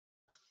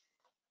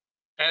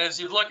 And as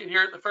you look at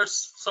here, the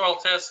first soil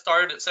test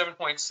started at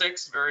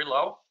 7.6, very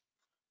low.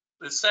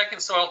 The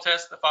second soil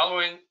test the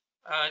following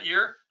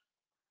year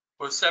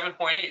was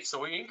 7.8, so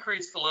we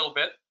increased a little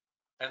bit.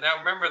 And now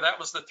remember, that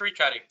was the 3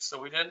 cutting, so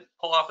we didn't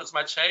pull off as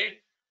much hay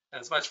and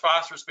as much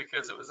phosphorus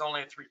because it was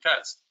only 3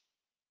 cuts.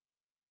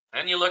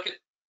 And you look at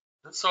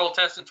the soil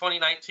test in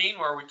 2019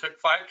 where we took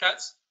 5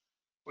 cuts.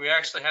 We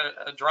actually had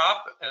a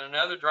drop and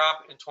another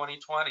drop in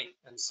 2020.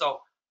 And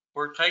so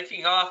we're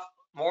taking off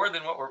more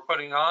than what we're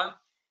putting on.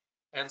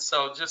 And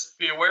so just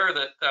be aware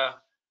that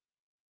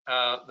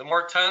the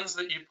more tons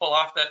that you pull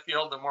off that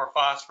field, the more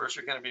phosphorus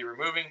you're going to be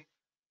removing.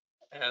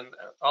 And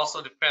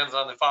also depends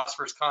on the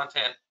phosphorus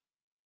content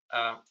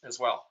as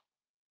well.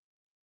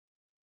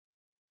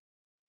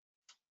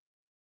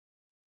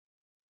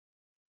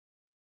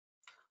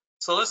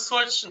 So let's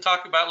switch and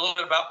talk about a little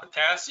bit about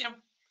potassium.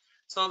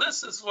 So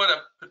this is what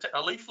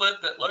a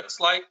leaflet that looks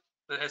like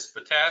that has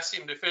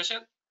potassium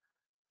deficient.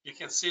 You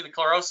can see the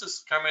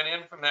chlorosis coming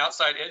in from the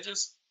outside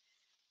edges,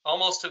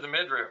 almost to the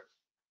midrib.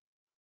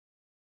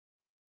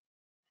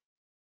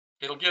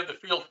 It'll give the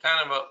field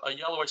kind of a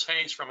yellowish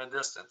haze from a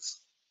distance.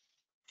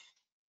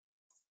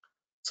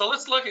 So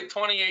let's look at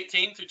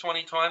 2018 through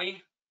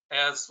 2020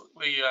 as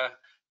we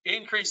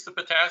increased the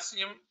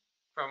potassium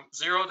from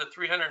 0 to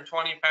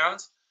 320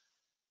 pounds.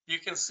 You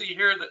can see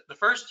here that the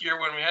first year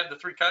when we had the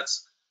 3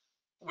 cuts,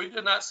 we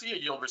did not see a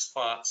yield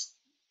response.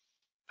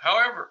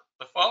 However,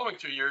 the following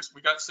 2 years,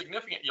 we got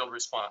significant yield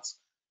response.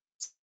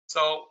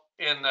 So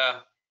in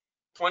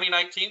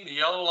 2019, the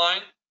yellow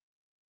line,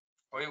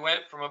 we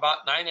went from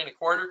about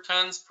 9¼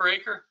 tons per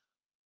acre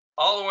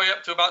all the way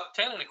up to about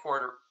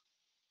 10¼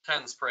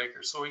 tons per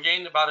acre. So we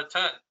gained about a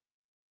ton.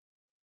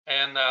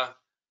 And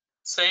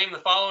same the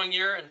following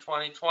year in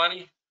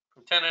 2020,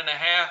 from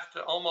 10.5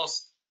 to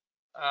almost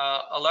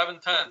 11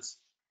 tons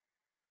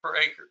per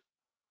acre.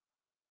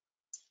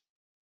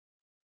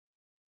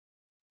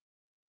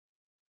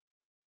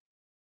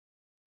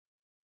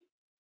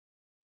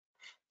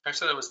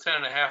 Actually, that was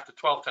 10.5 to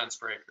 12 tons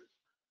per acre.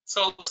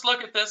 So let's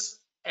look at this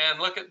and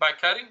look at by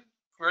cutting.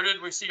 Where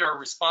did we see our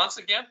response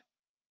again?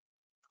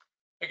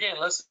 Again,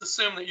 let's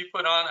assume that you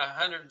put on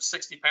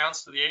 160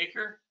 pounds to the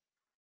acre.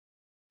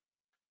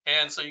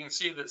 And so you can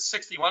see that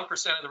 61%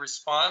 of the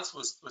response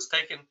was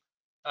taken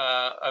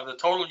of the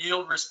total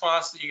yield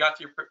response that you got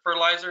to your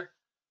fertilizer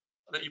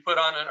that you put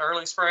on in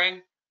early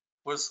spraying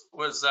was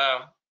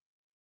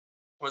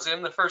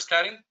in the first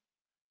cutting.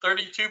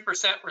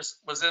 32%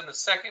 was in the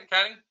second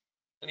cutting.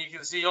 And you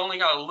can see you only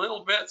got a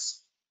little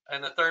bits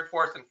in the 3rd,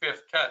 4th, and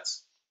 5th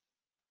cuts.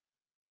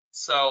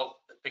 So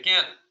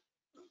again,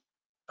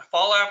 a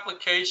fall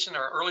application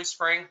or early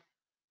spring,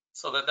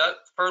 so that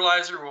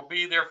fertilizer will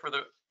be there for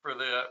the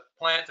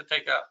plant to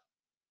take up.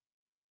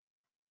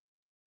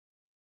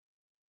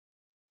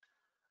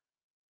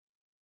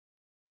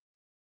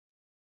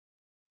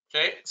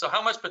 Okay, so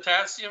how much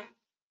potassium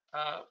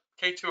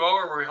K2O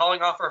are we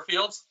hauling off our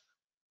fields?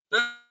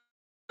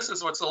 This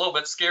is what's a little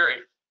bit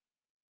scary.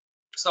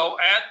 So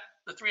at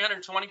the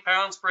 320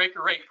 pounds per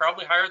acre rate,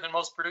 probably higher than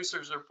most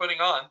producers are putting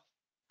on,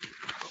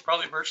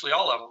 probably virtually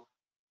all of them.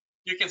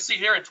 You can see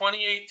here in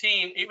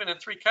 2018, even in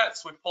 3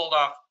 cuts, we pulled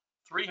off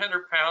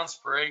 300 pounds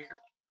per acre.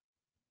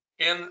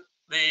 In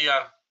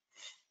the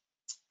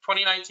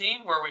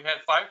 2019, where we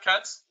had 5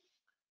 cuts,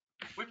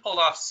 we pulled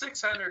off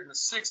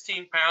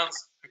 616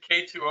 pounds of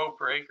K2O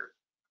per acre.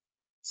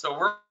 So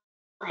we're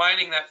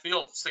mining that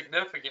field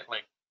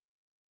significantly.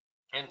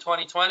 In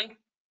 2020,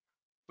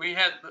 we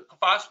had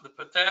the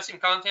potassium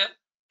content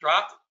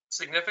dropped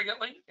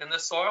significantly in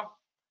this soil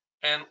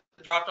and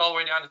dropped all the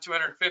way down to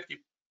 250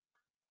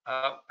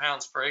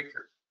 pounds per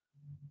acre.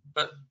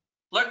 But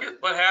look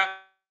at what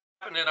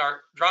happened in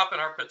our drop in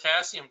our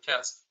potassium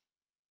test.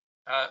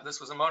 This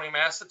was ammonium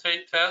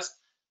acetate test,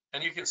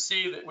 and you can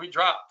see that we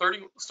dropped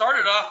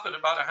started off at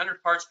about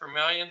 100 parts per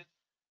million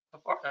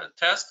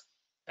test,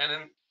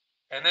 and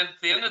then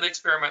at the end of the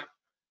experiment,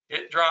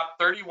 it dropped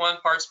 31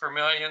 parts per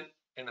million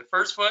in the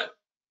first foot,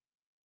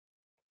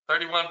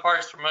 31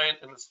 parts per million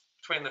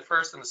between the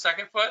first and the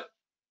second foot,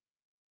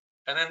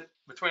 and then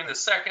between the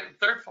second and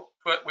third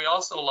foot, we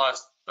also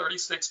lost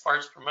 36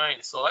 parts per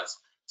million. So that's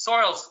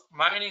soils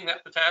mining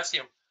that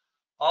potassium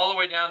all the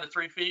way down to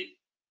 3 feet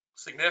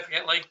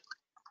significantly,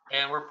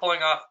 and we're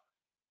pulling off,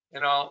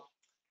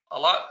 a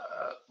lot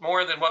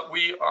more than what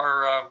we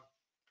are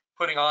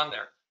putting on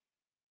there.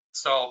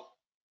 So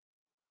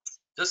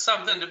just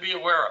something to be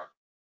aware of.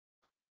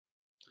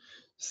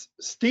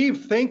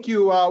 Steve, thank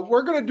you.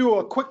 We're going to do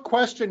a quick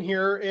question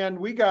here, and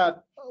we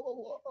got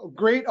a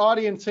great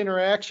audience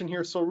interaction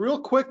here. So real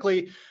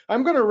quickly,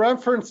 I'm going to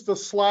reference the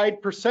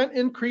slide, percent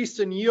increase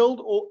in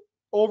yield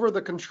over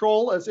the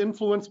control as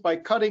influenced by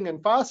cutting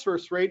and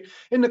phosphorus rate.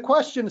 And the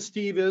question,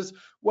 Steve, is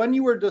when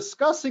you were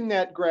discussing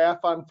that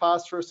graph on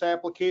phosphorus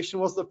application,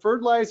 was the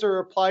fertilizer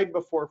applied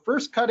before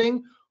first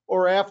cutting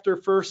or after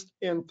first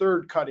and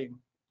third cutting?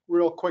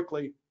 Real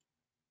quickly.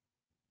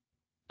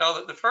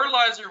 No, the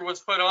fertilizer was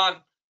put on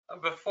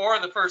before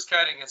the first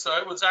cutting, and so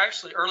it was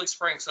actually early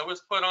spring. So it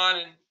was put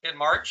on in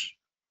March.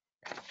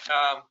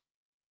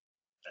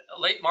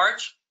 Late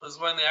March was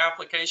when the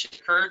application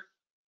occurred,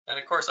 and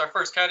of course our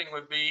first cutting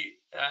would be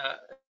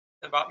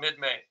about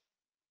mid-May.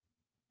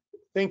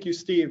 Thank you,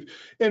 Steve.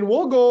 And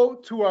we'll go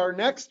to our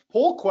next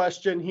poll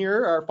question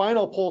here, our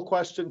final poll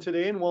question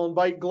today, and we'll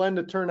invite Glenn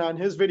to turn on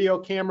his video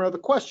camera. The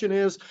question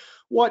is,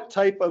 what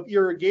type of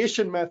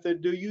irrigation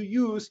method do you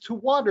use to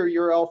water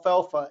your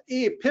alfalfa?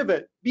 A,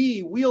 pivot,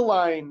 B, wheel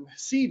line,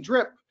 C,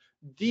 drip,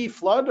 D,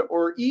 flood,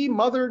 or E,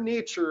 Mother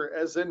Nature,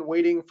 as in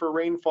waiting for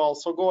rainfall.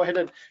 So go ahead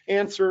and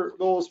answer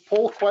those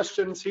poll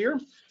questions here.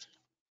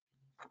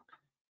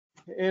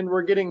 And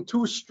we're getting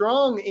two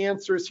strong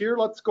answers here.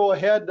 Let's go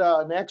ahead,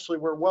 and actually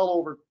we're well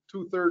over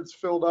 2/3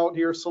 filled out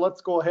here. So let's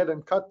go ahead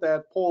and cut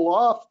that poll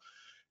off.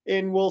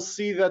 And we'll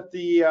see that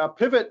the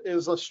pivot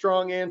is a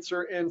strong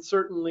answer, and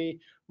certainly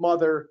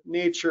Mother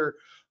Nature.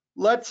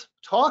 Let's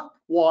talk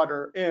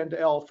water and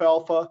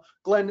alfalfa.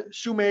 Glenn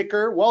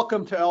Shewmaker,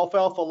 welcome to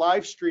Alfalfa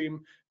Livestream.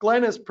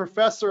 Glenn is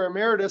Professor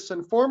Emeritus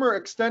and former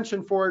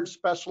Extension Forage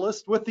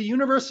Specialist with the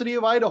University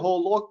of Idaho,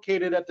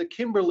 located at the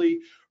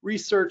Kimberly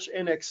Research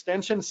and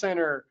Extension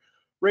Center.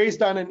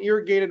 Raised on an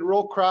irrigated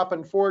row crop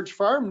and forage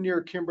farm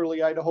near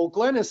Kimberly, Idaho,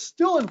 Glenn is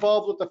still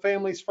involved with the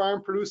family's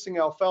farm producing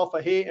alfalfa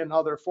hay and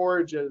other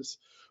forages.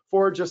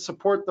 Forages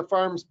support the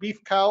farm's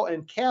beef cow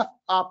and calf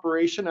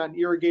operation on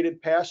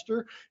irrigated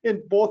pasture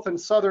in both in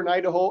southern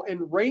Idaho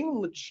and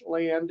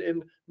rangeland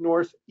in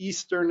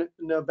northeastern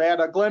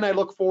Nevada. Glenn, I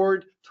look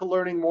forward to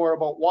learning more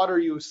about water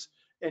use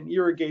and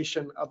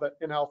irrigation of it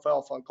in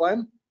alfalfa.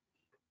 Glenn?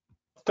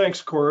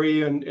 Thanks,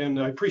 Corey, and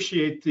I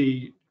appreciate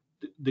the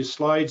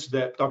slides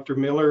that Dr.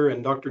 Miller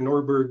and Dr.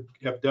 Norberg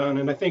have done.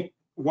 And I think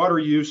water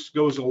use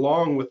goes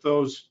along with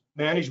those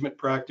management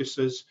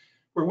practices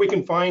where we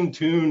can fine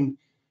tune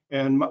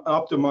and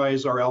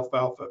optimize our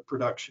alfalfa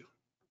production.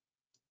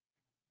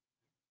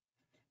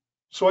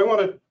 So I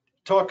want to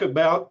talk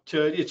about,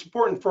 it's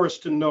important for us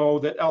to know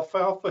that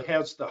alfalfa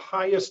has the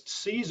highest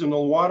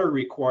seasonal water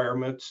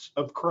requirements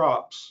of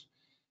crops.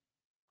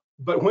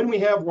 But when we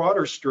have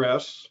water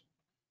stress,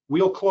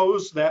 we'll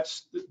close the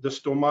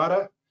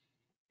stomata.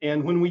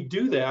 And when we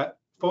do that,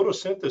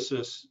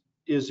 photosynthesis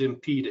is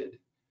impeded.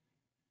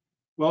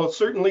 Well,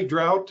 certainly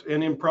drought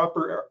and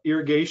improper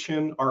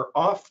irrigation are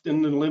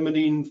often the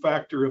limiting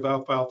factor of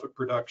alfalfa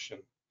production.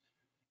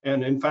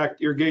 And in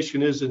fact,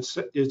 irrigation is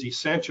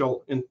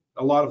essential in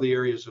a lot of the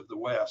areas of the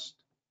West.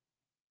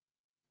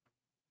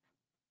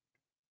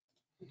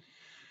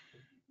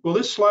 Well,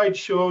 this slide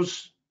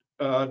shows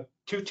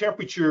two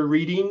temperature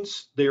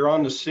readings. They're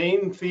on the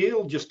same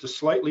field, just a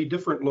slightly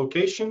different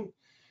location.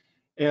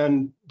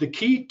 And the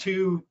key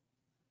to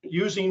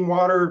using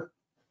water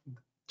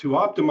to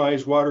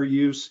optimize water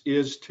use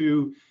is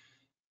to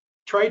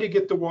try to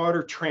get the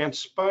water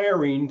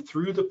transpiring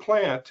through the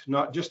plant,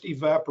 not just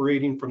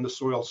evaporating from the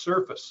soil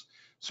surface.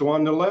 So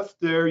on the left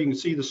there, you can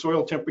see the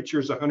soil temperature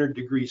is 100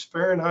 degrees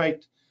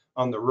Fahrenheit.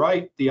 On the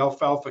right, the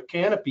alfalfa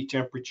canopy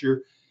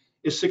temperature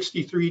is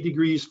 63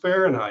 degrees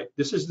Fahrenheit.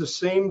 This is the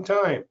same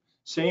time,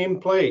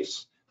 same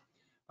place.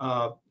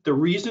 The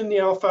reason the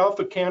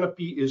alfalfa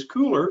canopy is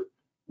cooler,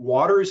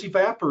 water is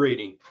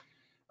evaporating,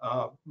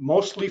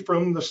 mostly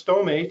from the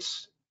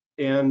stomates,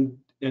 and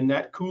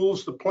that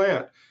cools the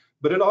plant.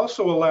 But it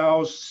also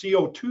allows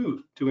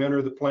CO2 to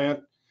enter the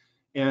plant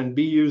and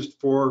be used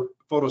for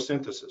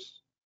photosynthesis.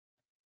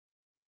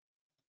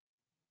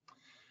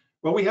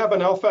 Well, we have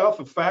an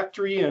alfalfa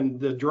factory, and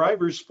the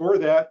drivers for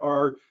that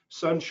are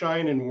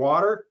sunshine and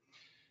water.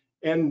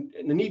 And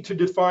the need to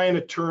define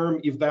a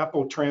term,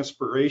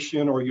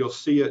 evapotranspiration, or you'll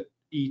see it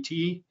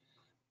ET.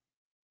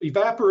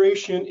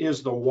 Evaporation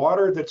is the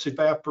water that's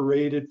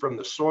evaporated from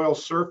the soil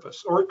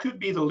surface, or it could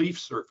be the leaf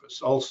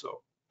surface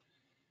also.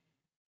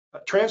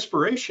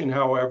 Transpiration,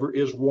 however,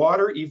 is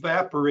water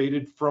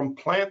evaporated from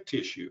plant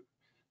tissue.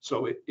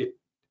 So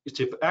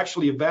it's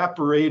actually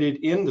evaporated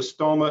in the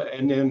stoma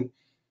and then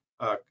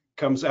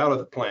comes out of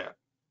the plant.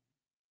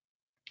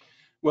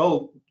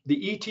 Well,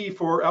 the ET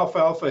for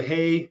alfalfa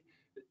hay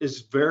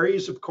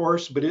varies, of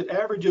course, but it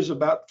averages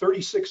about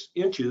 36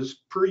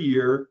 inches per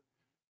year,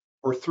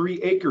 or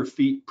 3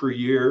 acre-feet per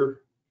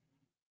year,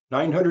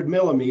 900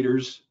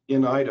 millimeters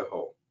in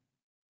Idaho.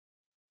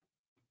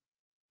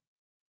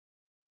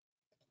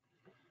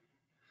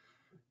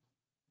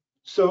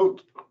 So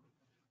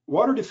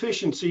water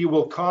deficiency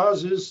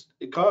causes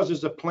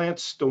a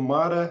plant's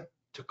stomata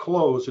to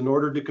close in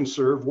order to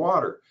conserve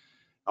water.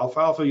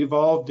 Alfalfa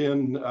evolved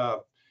in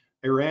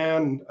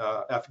Iran,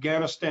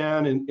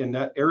 Afghanistan, in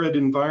that arid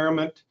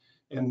environment.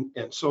 And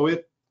so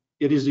it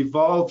has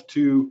evolved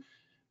to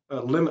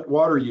limit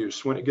water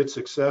use when it gets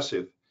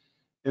excessive.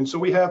 And so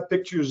we have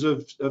pictures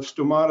of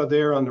stomata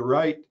there on the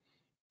right.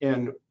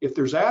 And if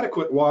there's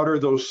adequate water,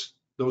 those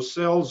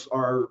cells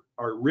are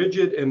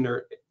rigid and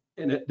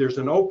there's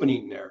an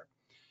opening there.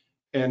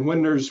 And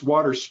when there's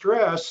water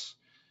stress,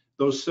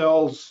 those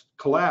cells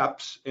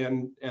collapse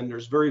and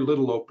there's very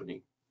little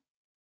opening.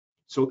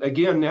 So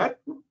again, that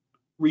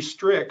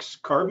restricts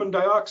carbon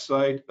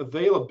dioxide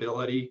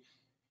availability,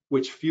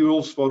 which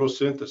fuels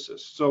photosynthesis.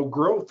 So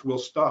growth will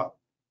stop.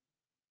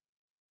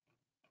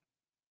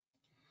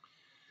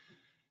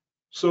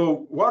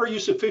 So water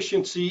use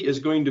efficiency is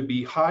going to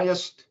be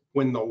highest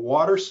when the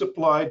water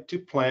supplied to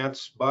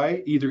plants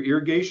by either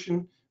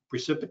irrigation,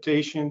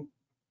 precipitation,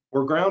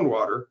 or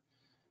groundwater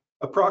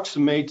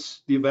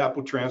approximates the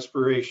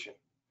evapotranspiration.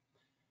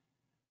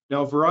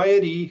 Now,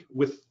 variety,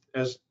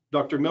 as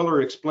Dr.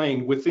 Miller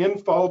explained, within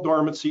fall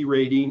dormancy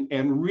rating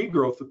and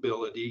regrowth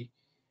ability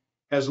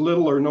has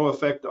little or no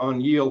effect on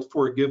yield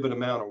for a given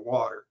amount of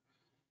water.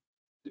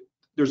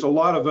 There's a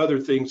lot of other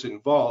things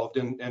involved,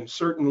 and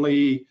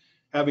certainly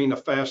having a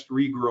fast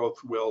regrowth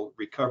will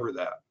recover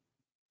that.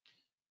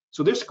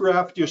 So this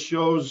graph just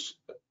shows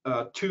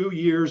 2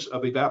 years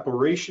of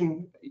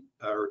evaporation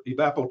or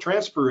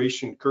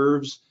evapotranspiration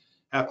curves,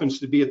 happens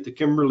to be at the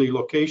Kimberly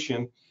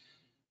location.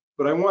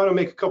 But I want to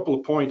make a couple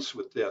of points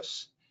with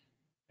this.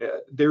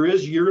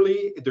 There's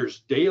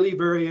daily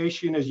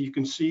variation. As you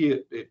can see,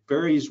 it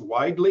varies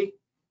widely.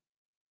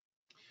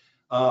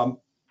 But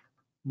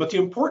the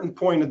important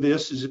point of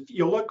this is if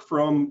you look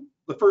from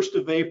the 1st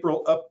of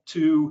April up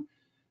to,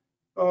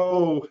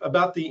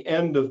 about the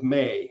end of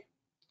May.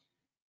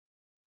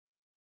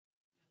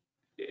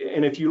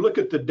 And if you look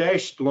at the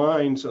dashed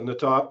lines on the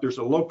top, there's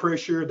a low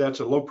pressure,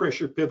 that's a low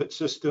pressure pivot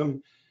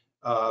system.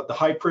 The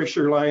high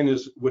pressure line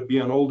would be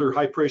an older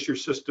high pressure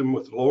system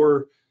with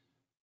lower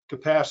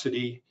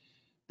capacity.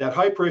 That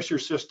high pressure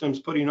system's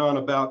putting on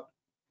about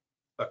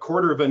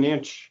 1/4 of an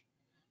inch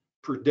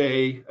per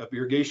day of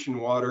irrigation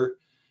water.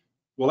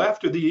 Well,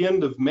 after the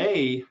end of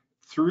May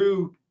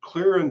through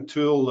clear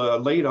until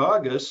late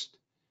August,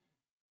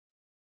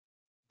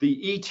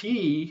 the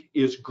ET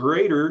is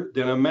greater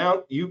than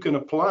amount you can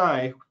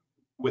apply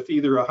with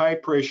either a high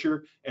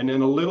pressure and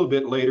then a little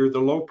bit later the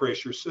low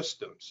pressure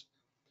systems.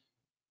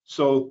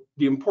 So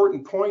the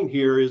important point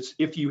here is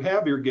if you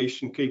have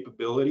irrigation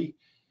capability,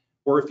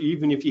 or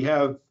even if you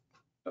have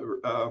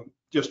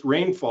just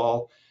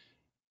rainfall,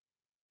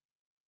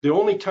 the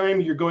only time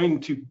you're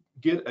going to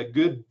get a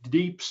good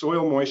deep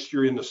soil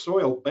moisture in the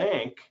soil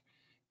bank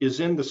is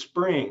in the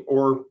spring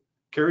or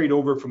carried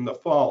over from the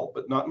fall,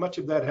 but not much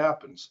of that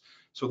happens.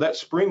 So that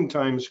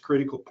springtime is a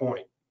critical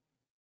point.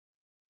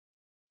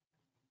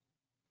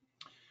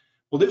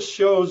 Well, this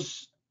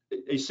shows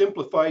a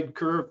simplified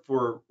curve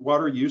for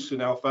water use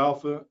in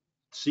alfalfa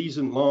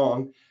season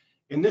long,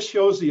 and this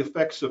shows the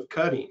effects of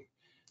cutting.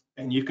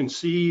 And you can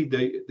see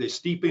the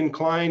steep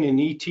incline in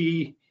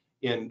ET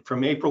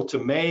from April to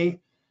May.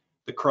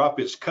 The crop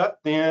is cut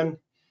then,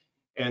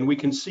 and we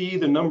can see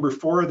the number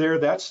 4 there.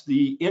 That's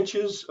the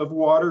inches of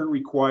water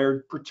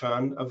required per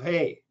ton of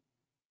hay.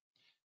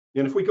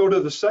 And if we go to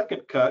the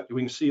second cut,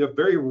 we can see a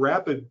very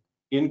rapid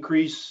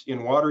increase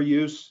in water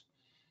use,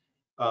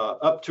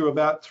 up to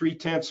about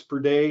 3/10 per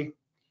day.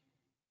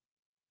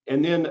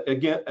 And then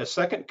again, a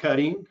second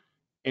cutting,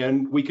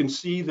 and we can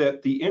see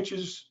that the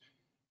inches,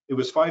 it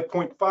was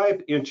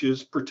 5.5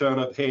 inches per ton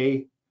of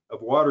hay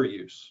of water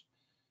use.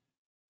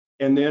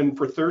 And then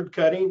for third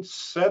cutting,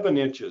 7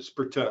 inches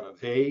per ton of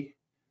hay,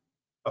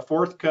 a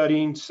fourth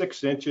cutting,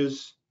 6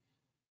 inches,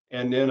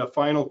 and then a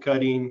final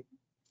cutting,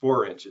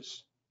 4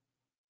 inches.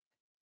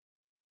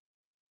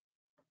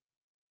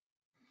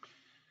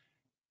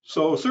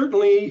 So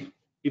certainly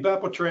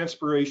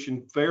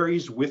evapotranspiration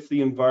varies with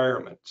the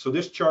environment. So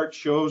this chart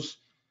shows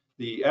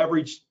the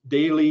average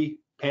daily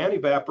pan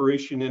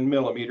evaporation in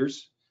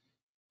millimeters.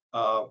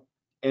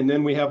 And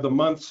then we have the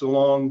months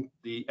along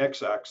the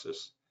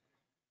x-axis.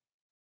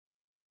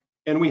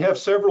 And we have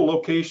several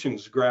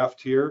locations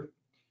graphed here.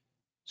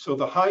 So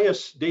the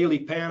highest daily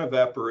pan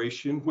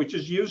evaporation, which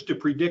is used to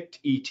predict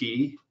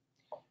ET,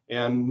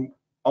 and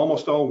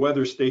almost all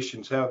weather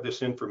stations have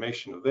this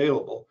information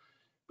available.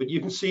 But you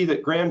can see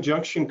that Grand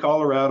Junction,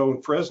 Colorado,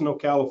 and Fresno,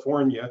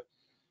 California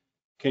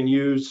can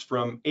use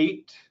from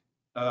 8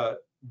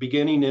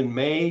 beginning in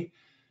May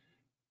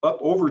up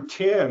over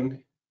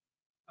 10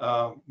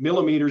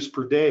 millimeters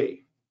per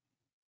day.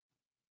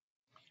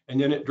 And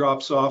then it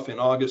drops off in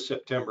August,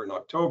 September, and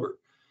October.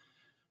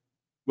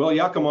 Well,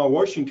 Yakima,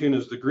 Washington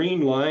is the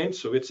green line,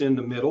 so it's in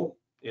the middle,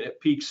 and it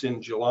peaks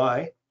in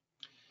July.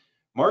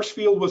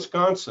 Marshfield,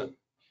 Wisconsin,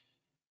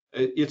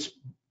 it's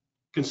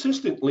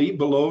consistently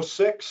below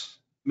 6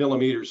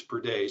 millimeters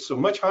per day, so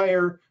much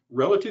higher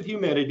relative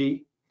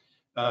humidity,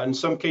 in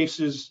some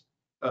cases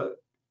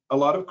a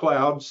lot of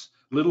clouds,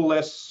 little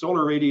less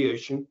solar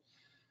radiation,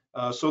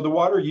 so the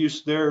water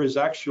use there is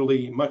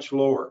actually much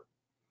lower.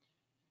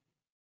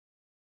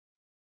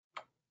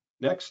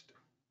 Next.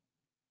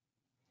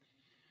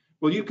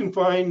 Well, you can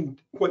find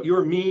what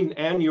your mean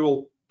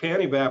annual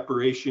pan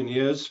evaporation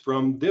is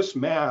from this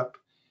map.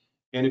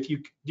 And if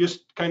you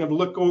just kind of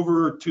look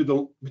over to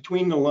the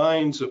between the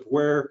lines of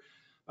where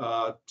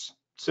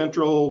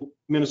central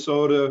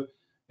Minnesota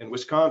and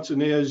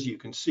Wisconsin is, you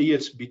can see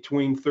it's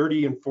between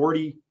 30 and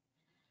 40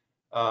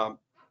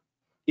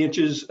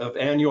 inches of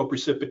annual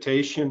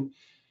precipitation.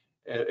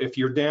 If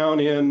you're down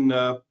in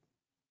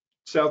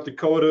South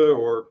Dakota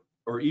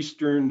or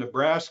eastern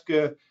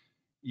Nebraska,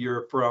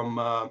 you're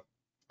from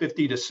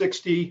 50 to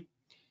 60.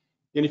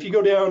 And if you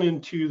go down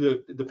into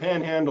the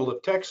panhandle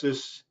of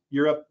Texas,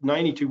 you're up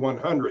 90 to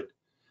 100.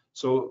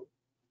 So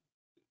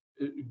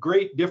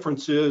great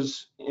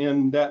differences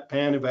in that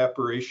pan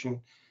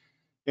evaporation.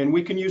 And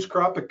we can use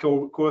crop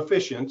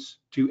coefficients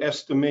to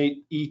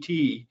estimate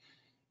ET.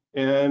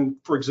 And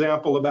for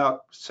example,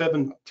 about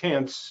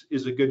 7/10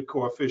 is a good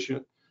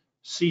coefficient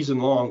season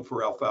long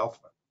for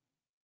alfalfa.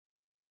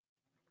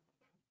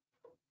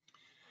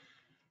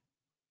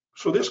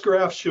 So this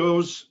graph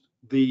shows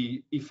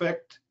the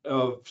effect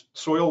of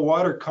soil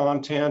water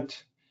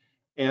content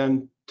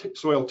and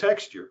soil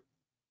texture.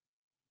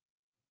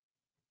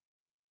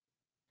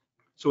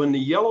 So in the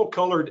yellow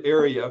colored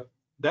area,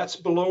 that's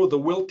below the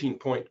wilting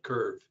point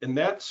curve, and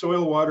that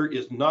soil water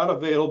is not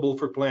available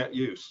for plant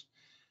use.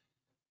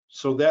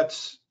 So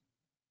that's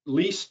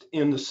least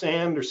in the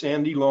sand or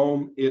sandy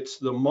loam, it's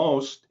the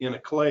most in a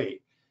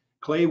clay.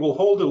 Clay will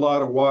hold a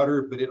lot of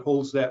water, but it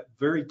holds that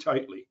very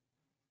tightly.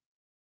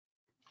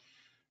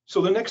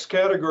 So the next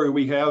category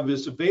we have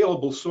is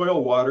available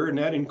soil water, and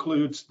that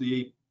includes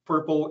the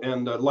purple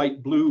and the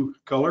light blue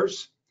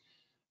colors.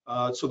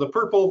 So the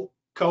purple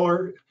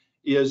color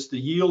is the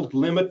yield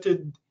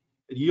limited.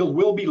 The yield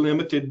will be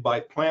limited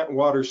by plant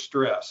water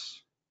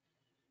stress.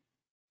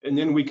 And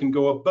then we can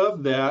go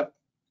above that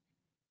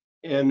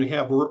and we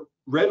have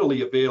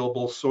readily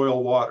available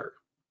soil water.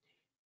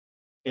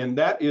 And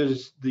that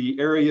is the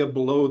area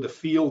below the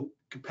field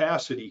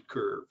capacity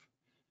curve.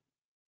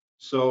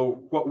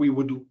 So what we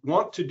would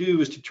want to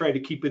do is to try to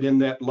keep it in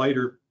that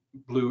lighter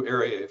blue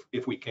area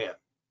if we can.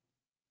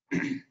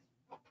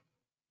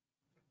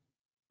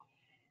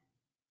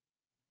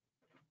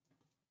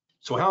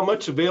 So how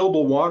much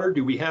available water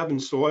do we have in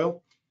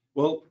soil?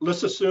 Well,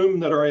 let's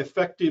assume that our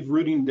effective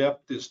rooting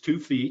depth is 2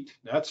 feet.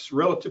 That's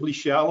relatively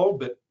shallow,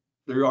 but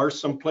there are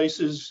some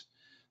places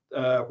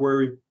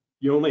where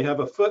you only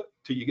have a foot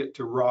till you get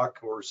to rock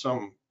or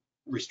some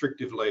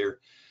restrictive layer.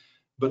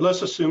 But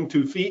let's assume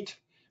 2 feet.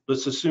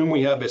 Let's assume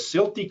we have a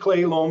silty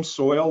clay loam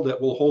soil that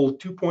will hold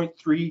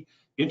 2.3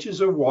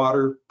 inches of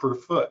water per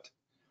foot.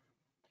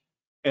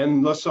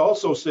 And let's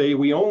also say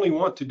we only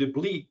want to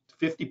deplete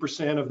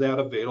 50% of that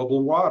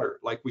available water,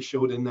 like we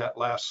showed in that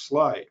last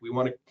slide. We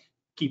want to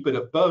keep it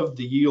above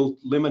the yield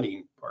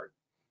limiting part.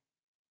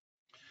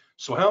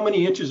 So how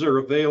many inches are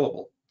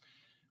available?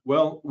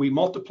 Well, we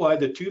multiply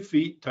the 2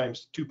 feet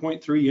times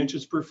 2.3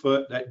 inches per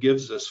foot. That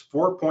gives us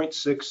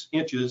 4.6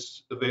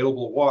 inches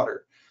available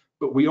water.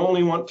 But we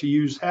only want to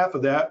use half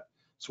of that,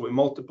 so we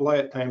multiply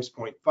it times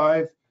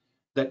 0.5.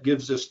 That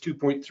gives us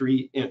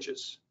 2.3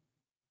 inches.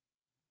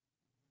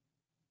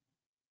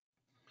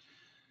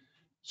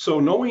 So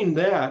knowing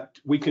that,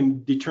 we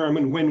can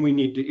determine when we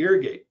need to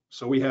irrigate.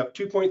 So we have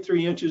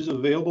 2.3 inches of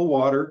available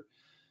water.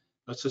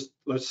 Let's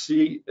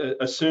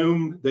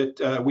assume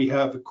that we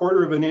have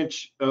 1/4 of an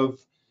inch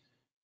of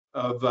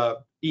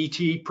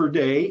ET per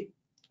day.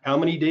 How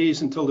many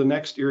days until the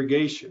next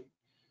irrigation?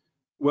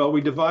 Well,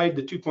 we divide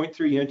the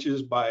 2.3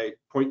 inches by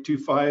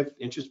 0.25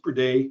 inches per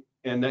day,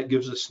 and that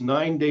gives us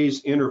 9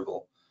 days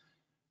interval.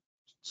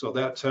 So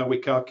that's how we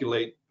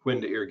calculate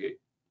when to irrigate.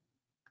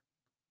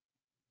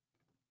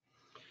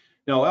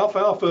 Now,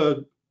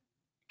 alfalfa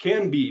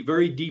can be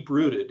very deep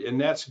rooted, and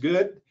that's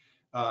good.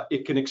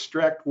 It can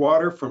extract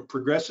water from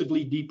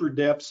progressively deeper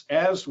depths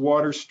as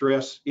water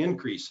stress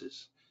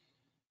increases.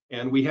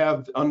 And we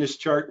have on this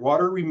chart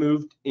water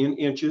removed in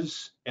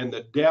inches and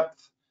the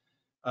depth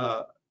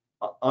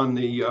on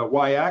the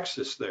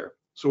y-axis there.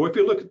 So if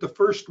you look at the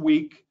first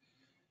week,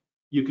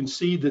 you can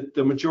see that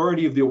the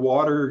majority of the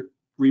water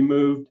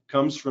removed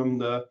comes from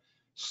the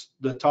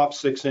top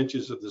 6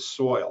 inches of the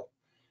soil.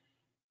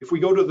 If we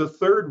go to the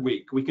third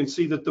week, we can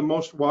see that the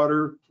most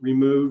water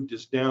removed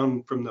is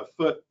down from the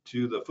foot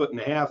to the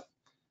 1.5 foot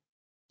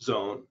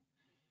zone.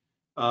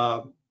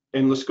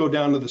 And let's go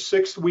down to the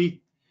 6th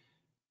week.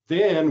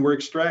 Then we're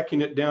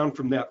extracting it down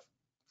from that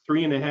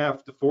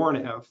 3.5 to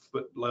 4.5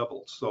 foot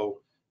level.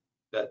 So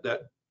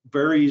that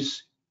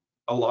varies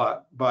a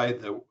lot by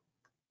the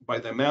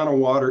amount of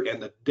water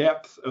and the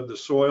depth of the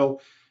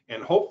soil,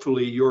 and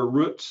hopefully your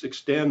roots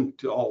extend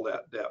to all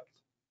that depth.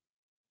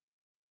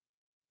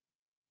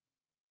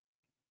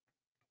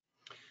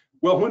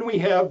 Well, when we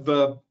have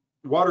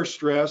water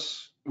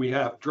stress, we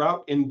have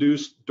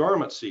drought-induced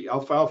dormancy.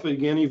 Alfalfa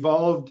again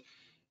evolved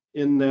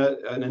in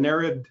an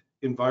arid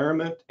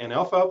environment, and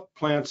alfalfa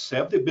plants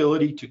have the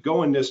ability to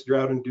go in this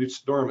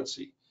drought-induced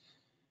dormancy.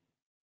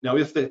 Now,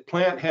 if the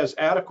plant has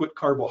adequate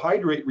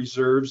carbohydrate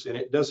reserves and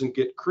it doesn't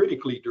get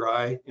critically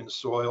dry in the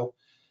soil,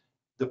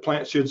 the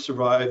plant should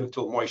survive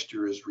until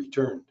moisture is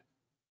returned.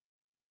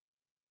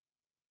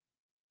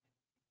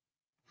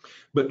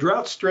 But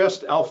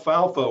drought-stressed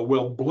alfalfa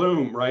will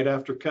bloom right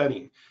after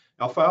cutting.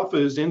 Alfalfa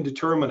is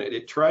indeterminate.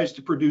 It tries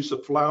to produce a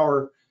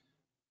flower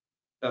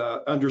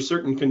under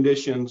certain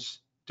conditions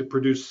to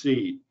produce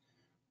seed.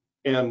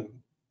 And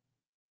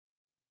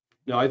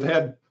now I've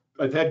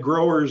had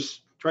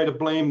growers try to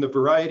blame the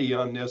variety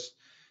on this,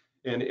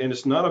 and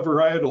it's not a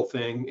varietal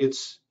thing.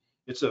 It's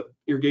a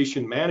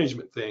irrigation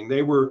management thing.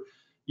 They were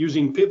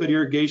using pivot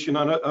irrigation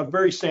on a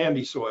very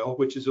sandy soil,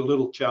 which is a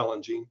little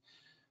challenging.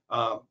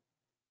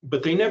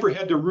 But they never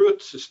had the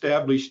roots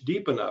established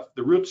deep enough.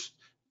 The roots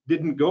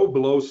didn't go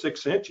below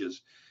 6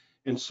 inches.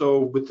 And so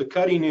with the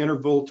cutting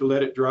interval to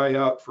let it dry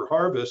out for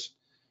harvest,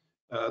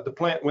 the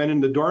plant went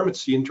into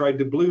dormancy and tried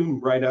to bloom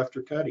right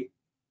after cutting.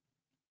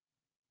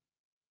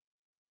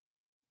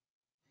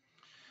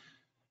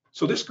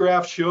 So this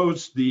graph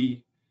shows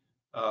the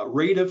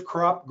rate of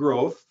crop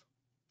growth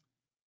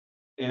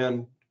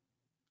and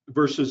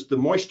versus the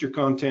moisture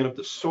content of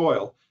the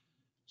soil.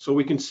 So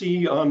we can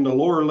see on the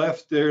lower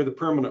left there the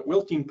permanent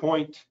wilting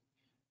point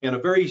and a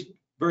very,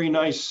 very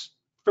nice,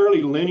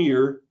 fairly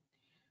linear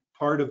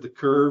part of the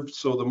curve.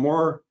 So the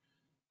more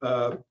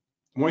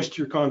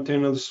moisture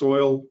content of the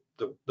soil,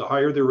 the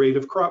higher the rate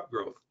of crop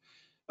growth,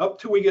 up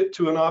till we get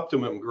to an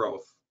optimum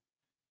growth.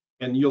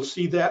 And you'll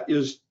see that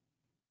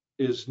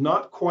is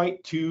not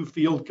quite to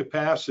field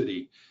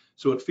capacity.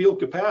 So at field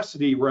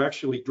capacity, we're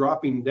actually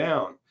dropping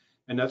down,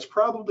 and that's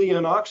probably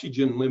an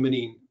oxygen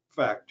limiting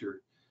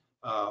factor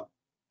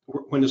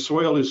when the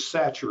soil is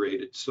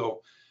saturated.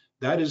 So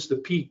that is the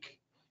peak,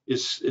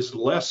 is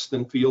less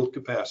than field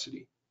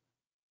capacity.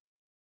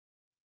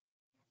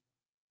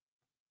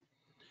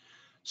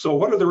 So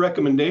what are the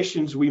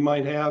recommendations we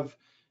might have?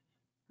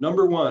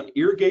 Number one,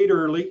 irrigate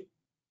early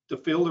to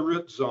fill the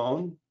root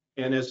zone.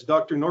 And as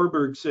Dr.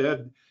 Norberg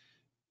said,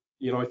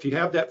 you know, if you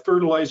have that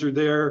fertilizer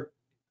there,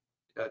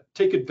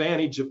 take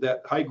advantage of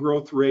that high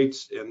growth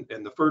rates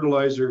and the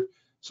fertilizer.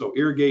 So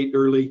irrigate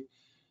early,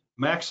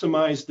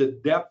 maximize the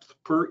depth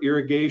per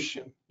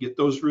irrigation, get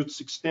those roots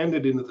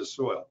extended into the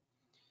soil.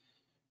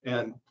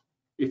 And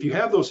if you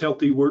have those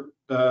healthy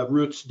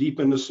roots deep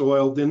in the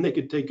soil, then they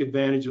could take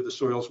advantage of the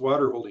soil's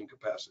water holding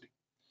capacity.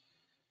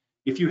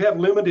 If you have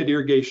limited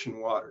irrigation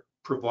water,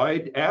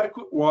 provide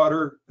adequate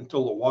water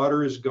until the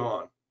water is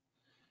gone.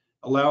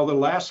 Allow the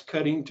last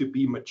cutting to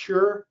be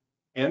mature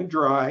and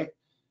dry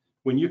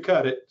when you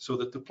cut it so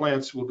that the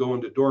plants will go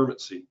into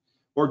dormancy,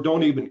 or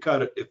don't even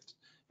cut it if,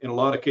 in a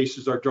lot of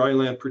cases, our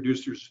dryland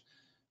producers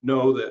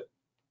know that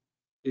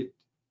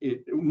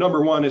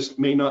number one, is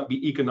may not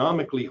be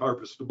economically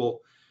harvestable,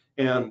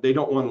 and they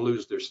don't want to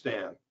lose their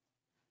stand.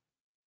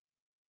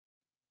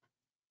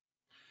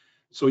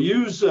 So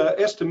use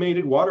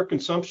estimated water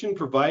consumption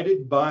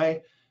provided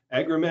by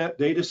Agromat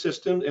data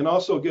system, and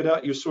also get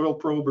out your soil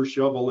probe or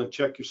shovel and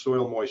check your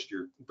soil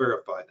moisture,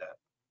 verify that.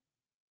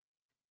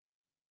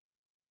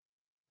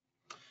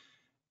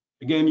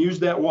 Again, use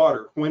that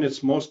water when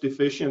it's most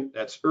efficient.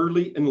 That's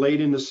early and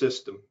late in the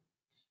system.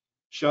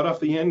 Shut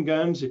off the end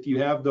guns if you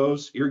have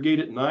those, irrigate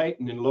at night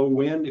and in low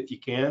wind if you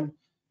can,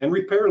 and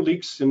repair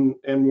leaks and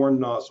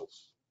worn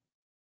nozzles.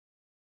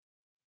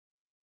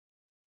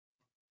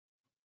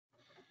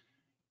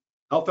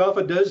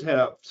 Alfalfa does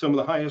have some of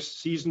the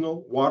highest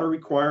seasonal water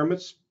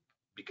requirements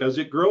because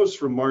it grows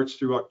from March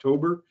through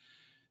October,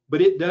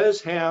 but it does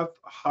have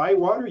high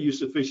water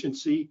use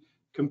efficiency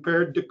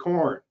compared to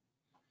corn,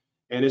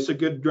 and it's a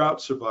good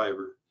drought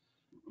survivor.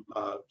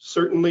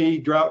 Certainly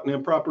drought and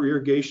improper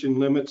irrigation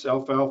limits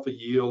alfalfa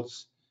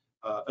yields,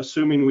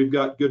 assuming we've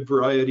got good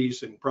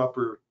varieties and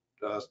proper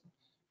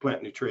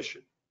plant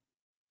nutrition.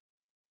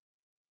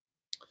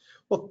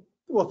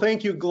 Well,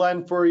 thank you,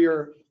 Glenn, for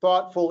your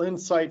thoughtful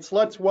insights.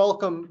 Let's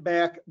welcome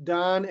back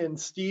Don and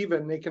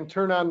Steven. They can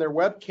turn on their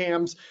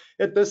webcams.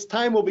 At this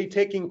time, we'll be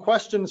taking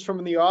questions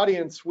from the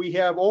audience. We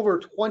have over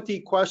 20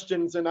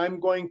 questions, and I'm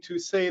going to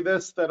say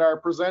this, that our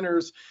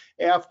presenters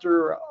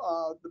after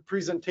the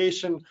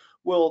presentation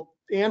will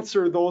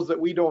answer those that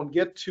we don't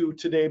get to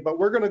today, but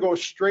we're going to go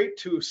straight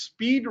to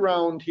speed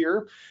round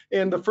here.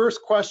 And the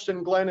first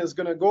question, Glenn, is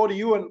going to go to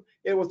you. And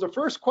it was the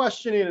first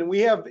question in, and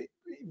we have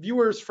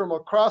viewers from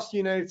across the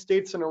United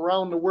States and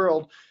around the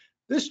world.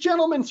 This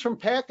gentleman's from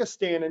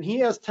Pakistan, and he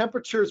has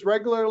temperatures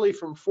regularly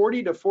from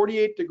 40 to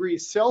 48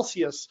 degrees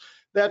Celsius.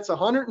 That's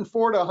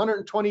 104 to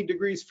 120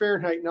 degrees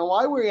Fahrenheit. Now,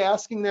 why we're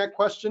asking that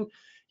question,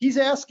 he's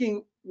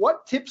asking,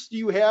 what tips do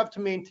you have to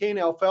maintain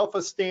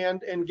alfalfa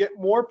stand and get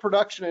more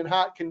production in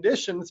hot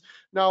conditions?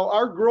 Now,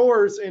 our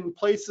growers in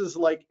places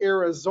like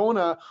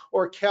Arizona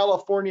or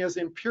California's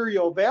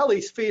Imperial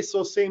Valleys face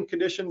those same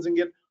conditions and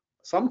get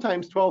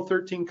sometimes 12,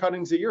 13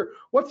 cuttings a year.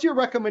 What's your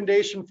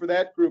recommendation for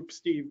that group,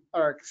 Steve?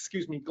 Or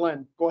excuse me,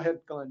 Glenn. Go ahead,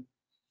 Glenn.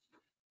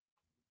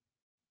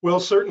 Well,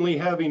 certainly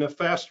having a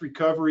fast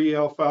recovery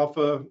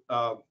alfalfa,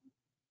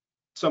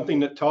 something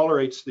that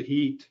tolerates the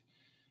heat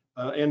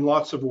and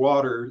lots of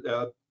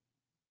water.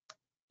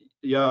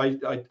 Yeah,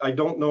 I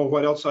don't know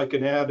what else I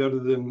can add other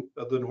than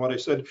what I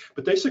said,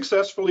 but they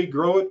successfully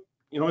grow it,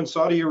 you know, in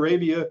Saudi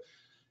Arabia.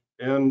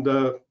 And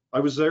I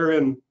was there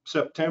in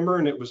September,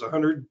 and it was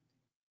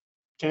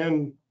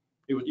 110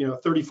 it was,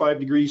 35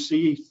 degrees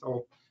C.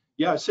 So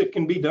yes, it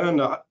can be done.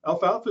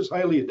 Alfalfa is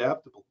highly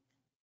adaptable.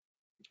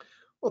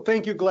 Well,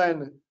 thank you,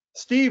 Glenn.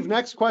 Steve,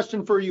 next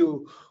question for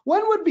you.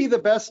 When would be the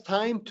best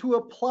time to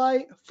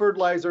apply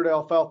fertilizer to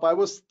alfalfa? I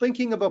was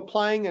thinking of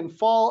applying in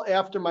fall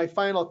after my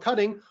final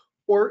cutting,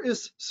 or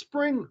is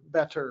spring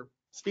better?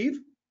 Steve?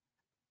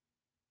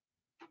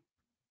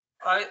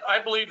 I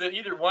believe that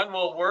either one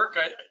will work.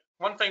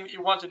 One thing that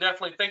you want to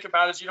definitely think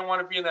about is you don't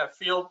want to be in that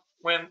field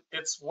when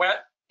it's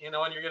wet, and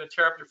you're going to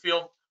tear up your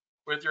field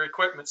with your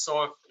equipment.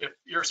 So if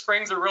your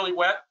springs are really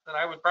wet, then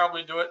I would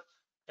probably do it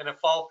in a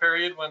fall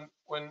period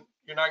when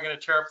you're not going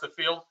to tear up the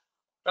field.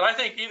 But I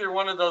think either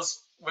one of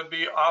those would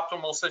be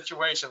optimal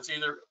situations,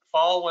 either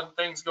fall when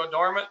things go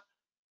dormant,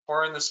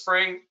 or in the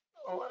spring,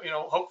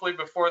 hopefully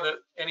before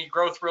any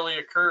growth really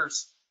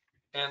occurs.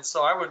 And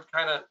so I would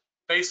kind of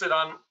base it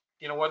on,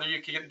 whether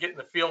you can get in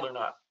the field or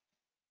not.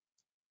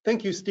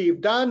 Thank you,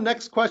 Steve. Don,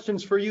 next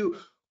question's for you.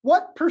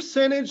 What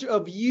percentage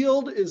of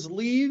yield is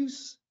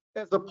leaves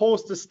as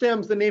opposed to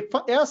stems? And they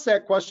asked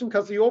that question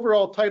because the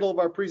overall title of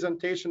our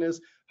presentation is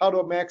how to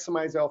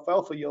maximize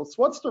alfalfa yields.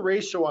 What's the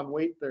ratio on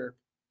weight there?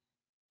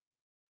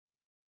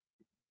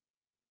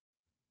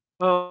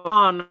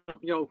 On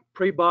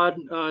pre-bud,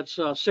 it's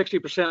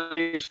 60%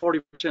 leaves,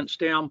 40%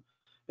 stem.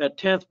 At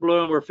 10th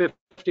bloom, we're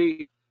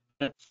 50.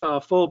 At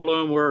full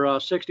bloom, we're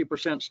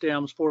 60%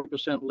 stems,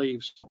 40%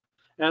 leaves.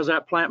 As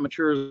that plant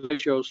matures,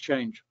 ratios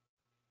change.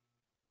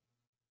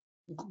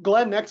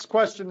 Glenn, next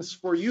question is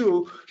for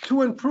you.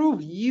 To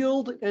improve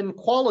yield and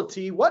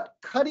quality, what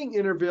cutting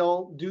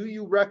interval do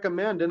you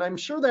recommend? And I'm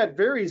sure that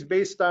varies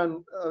based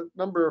on a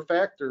number of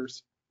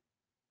factors.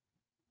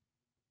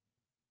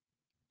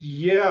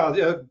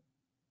 Yeah,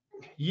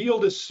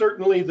 yield is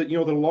certainly the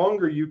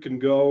longer you can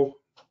go,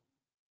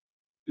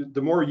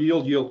 the more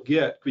yield you'll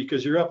get,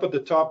 because you're up at the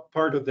top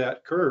part of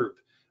that curve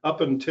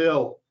up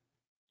until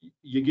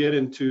you get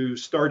into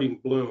starting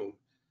bloom.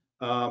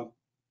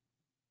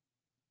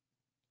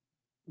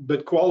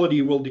 But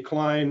quality will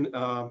decline.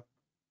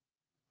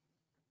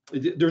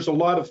 There's a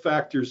lot of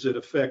factors that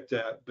affect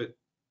that, but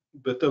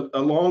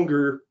a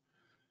longer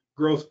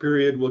growth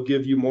period will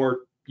give you more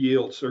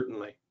yield,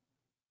 certainly.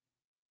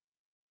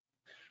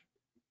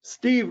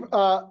 Steve,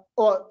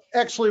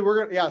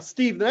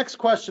 Steve, the next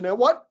question, at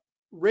what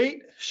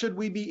rate should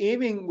we be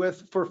aiming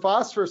for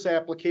phosphorus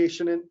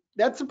application? And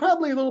that's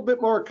probably a little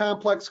bit more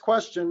complex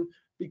question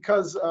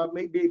because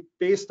maybe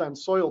based on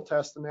soil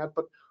test and that,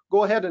 but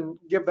go ahead and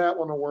give that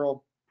one a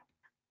whirl.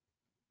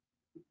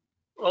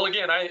 Well,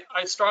 again,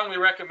 I strongly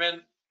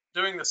recommend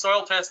doing the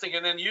soil testing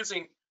and then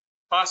using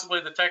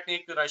possibly the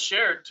technique that I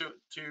shared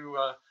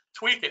to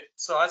tweak it.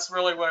 So that's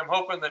really what I'm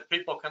hoping that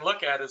people can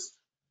look at is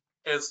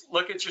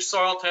look at your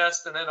soil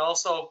test and then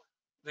also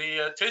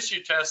the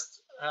tissue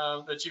test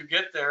that you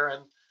get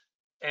there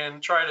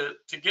and try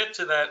to get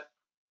to that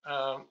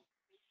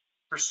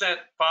percent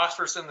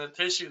phosphorus in the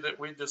tissue that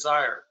we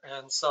desire.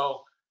 And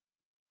so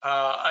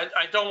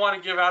I don't want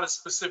to give out a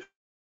specific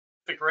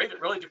rate.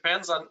 It really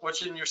depends on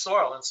what's in your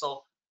soil. And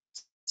so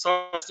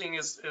soil testing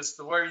is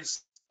the way,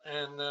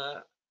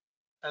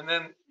 and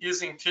then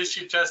using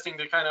tissue testing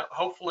to kind of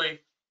hopefully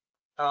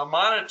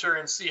monitor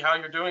and see how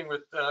you're doing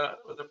with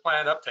the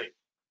plant uptake.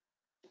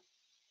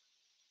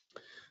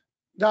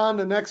 Don,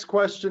 the next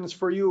question is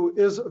for you.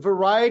 Is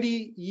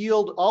variety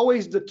yield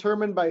always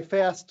determined by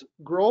fast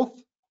growth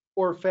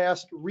or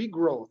fast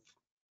regrowth?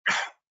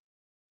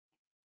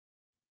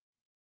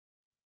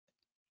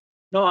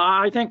 No,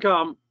 I think,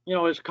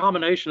 it's a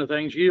combination of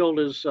things. Yield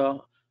is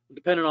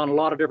dependent on a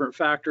lot of different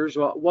factors.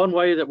 One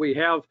way that we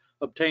have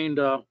obtained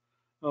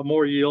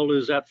more yield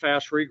is that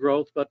fast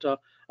regrowth, but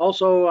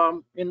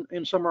also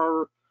in some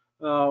of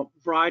our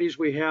varieties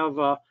we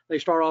have, they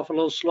start off a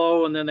little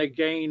slow and then they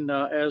gain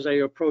as they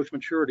approach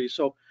maturity.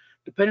 So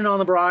depending on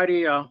the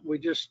variety,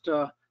 there's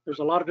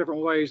a lot of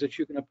different ways that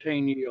you can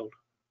obtain yield.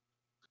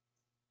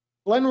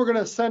 Glenn, we're going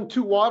to send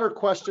 2 water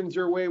questions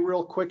your way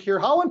real quick here.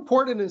 How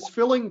important is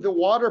filling the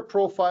water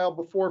profile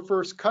before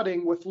first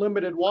cutting with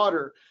limited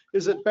water?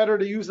 Is it better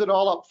to use it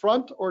all up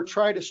front or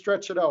try to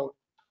stretch it out?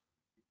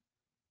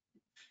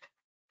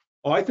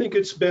 Well, I think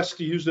it's best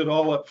to use it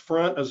all up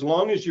front as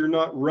long as you're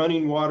not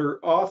running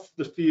water off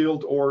the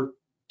field or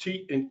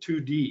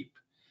too deep.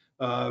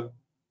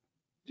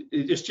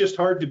 It's just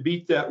hard to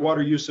beat that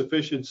water use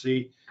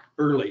efficiency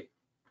early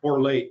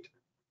or late.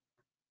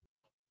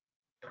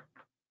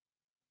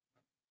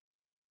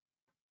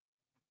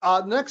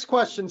 Next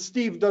question,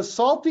 Steve, does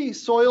salty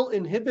soil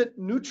inhibit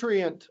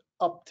nutrient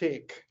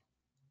uptake?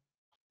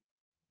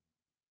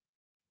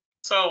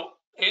 So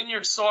in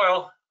your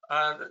soil,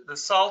 the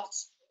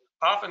salts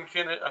often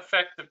can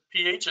affect the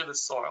pH of the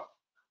soil.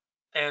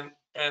 And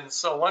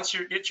so once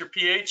you get your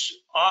pH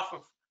off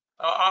of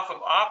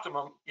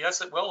optimum,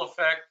 yes, it will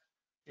affect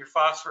your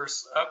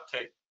phosphorus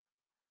uptake.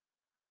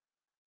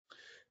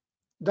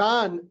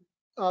 Don,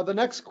 the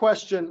next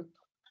question,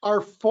 are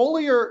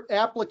foliar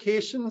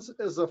applications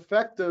as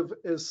effective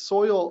as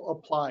soil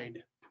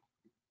applied?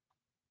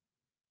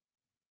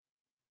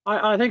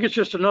 I think it's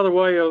just another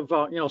way of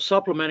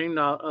supplementing.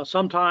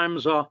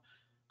 Sometimes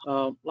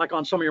like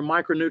on some of your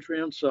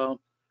micronutrients,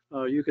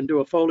 you can do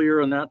a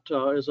foliar, and that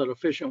is an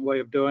efficient way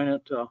of doing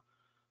it.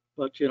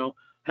 But you know,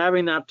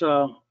 having that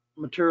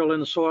material in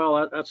the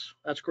soil,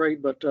 that's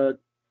great. But a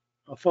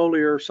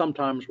foliar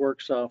sometimes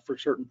works for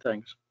certain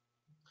things.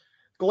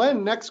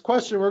 Glenn, next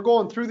question. We're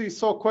going through these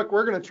so quick.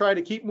 We're going to try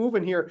to keep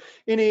moving here.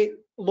 In a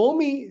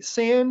loamy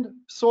sand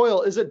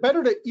soil, is it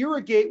better to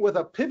irrigate with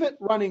a pivot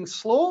running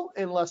slow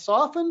and less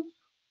often,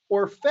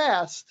 or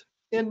fast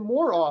and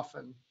more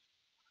often?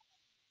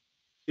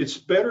 It's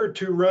better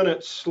to run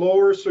it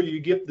slower so you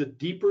get the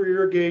deeper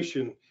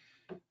irrigation.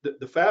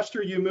 The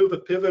faster you move a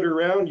pivot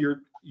around,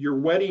 you're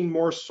wetting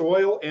more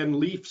soil and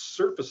leaf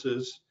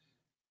surfaces,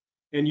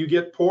 and you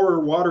get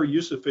poorer water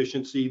use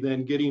efficiency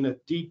than getting a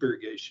deep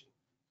irrigation.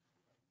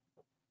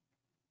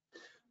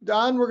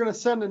 Don, we're going to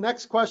send the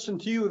next question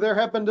to you. There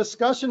have been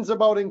discussions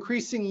about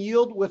increasing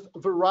yield with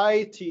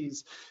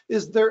varieties.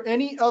 Is there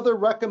any other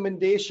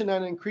recommendation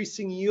on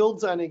increasing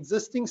yields on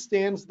existing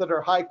stands that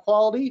are high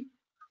quality,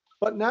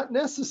 but not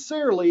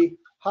necessarily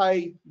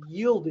high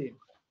yielding?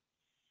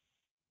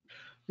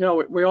 You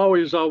know, we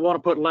always want to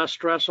put less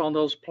stress on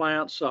those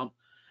plants.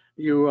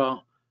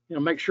 You know,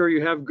 make sure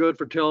you have good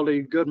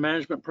fertility, good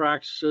management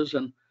practices,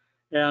 and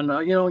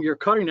you know, your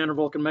cutting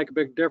interval can make a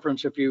big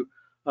difference. If you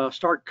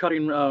start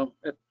cutting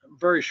at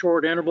very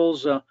short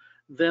intervals,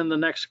 then the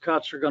next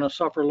cuts are going to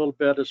suffer a little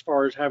bit as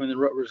far as having the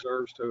root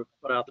reserves to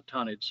put out the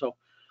tonnage. So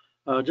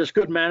just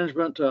good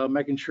management,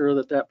 making sure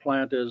that that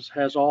plant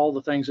has all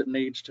the things it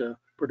needs to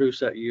produce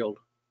that yield.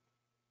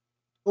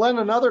 Glenn,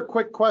 another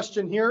quick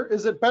question here.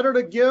 Is it better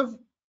to give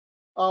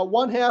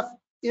 1/2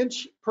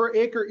 inch per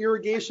acre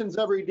irrigations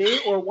every day,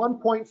 or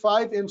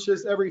 1.5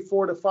 inches every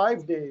 4 to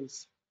 5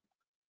 days?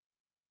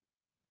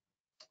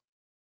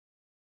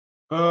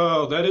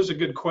 Oh, that is a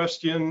good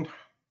question.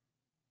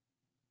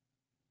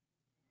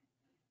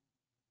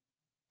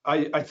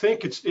 I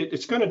think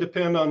it's going to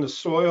depend on the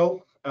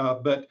soil,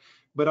 but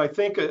I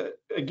think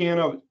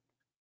again,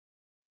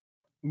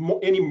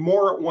 any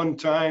more at one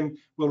time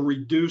will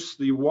reduce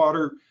the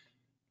water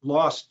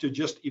loss to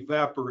just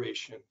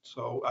evaporation.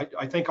 So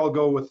I think I'll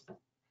go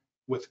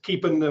with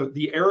keeping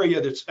the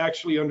area that's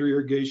actually under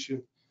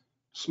irrigation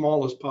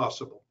small as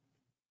possible.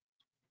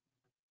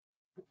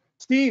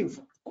 Steve,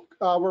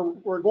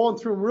 we're going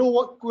through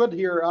real good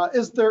here.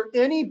 Is there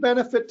any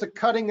benefit to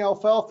cutting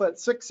alfalfa at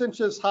 6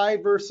 inches high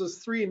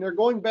versus 3? And they're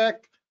going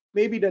back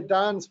maybe to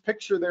Don's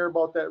picture there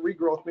about that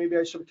regrowth. Maybe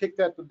I should take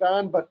that to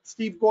Don, but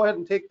Steve, go ahead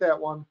and take that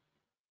one.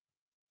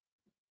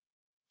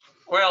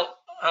 Well,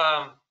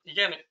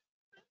 again,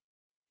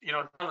 you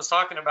know, Don was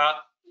talking about,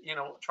 you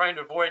know, trying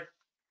to avoid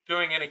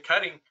doing any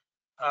cutting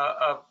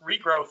of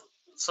regrowth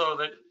so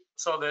that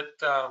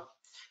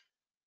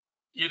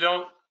you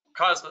don't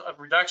cause a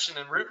reduction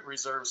in root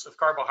reserves of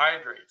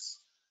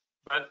carbohydrates.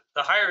 But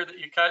the higher that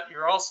you cut,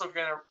 you're also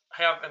going to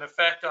have an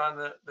effect on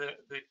the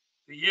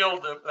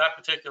yield of that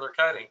particular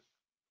cutting.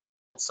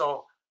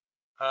 So,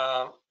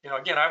 you know,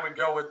 again, I would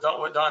go with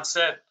what Don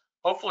said.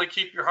 Hopefully,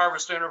 keep your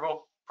harvest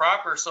interval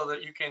proper so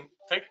that you can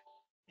take,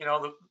 you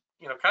know,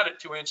 cut it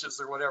 2 inches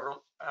or whatever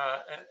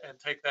and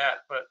take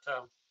that. But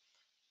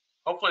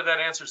hopefully that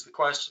answers the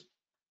question.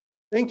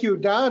 Thank you,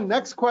 Don.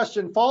 Next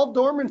question, fall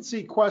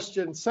dormancy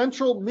question.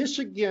 Central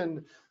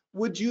Michigan,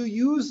 would you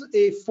use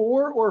a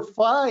 4 or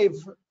 5,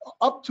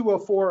 up to a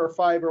 4 or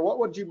 5, or what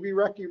would you be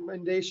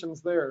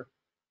recommendations there?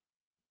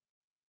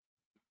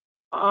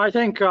 I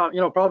think, you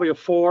know, probably a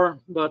 4,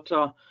 but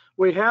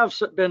we have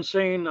been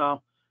seeing,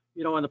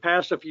 you know, in the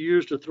past, if you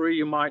used a 3,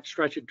 you might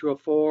stretch it to a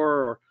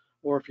 4,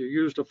 or if you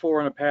used a 4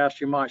 in the past,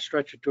 you might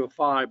stretch it to a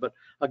 5. But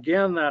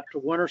again, that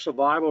winter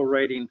survival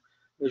rating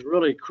is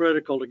really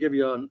critical to give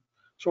you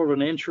sort of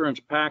an insurance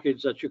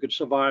package that you could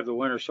survive the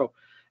winter. So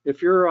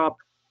if you're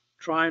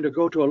trying to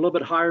go to a little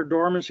bit higher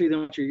dormancy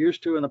than what you're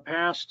used to in the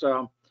past,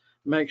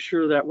 make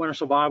sure that winter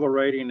survival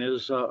rating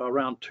is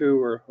around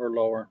 2 or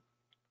lower.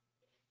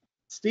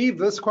 Steve,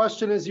 this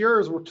question is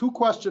yours. We're 2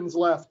 questions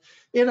left.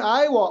 In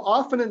Iowa,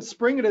 often in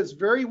spring it is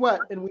very wet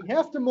and we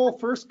have to mow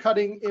first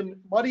cutting in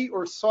muddy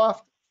or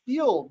soft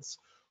fields.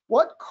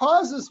 What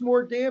causes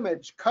more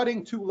damage,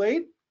 cutting too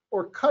late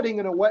or cutting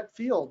in a wet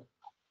field?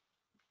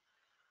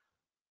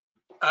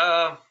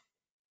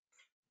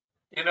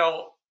 You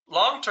know,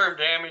 long-term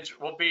damage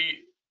will be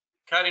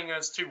cutting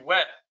as too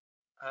wet.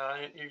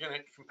 You're going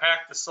to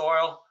compact the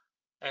soil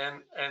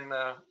and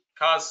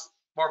cause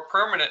more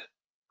permanent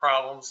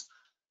problems.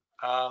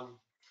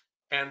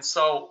 And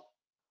so,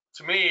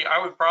 to me,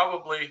 I would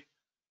probably,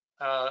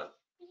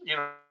 you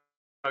know,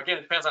 again,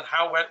 it depends on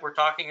how wet we're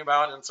talking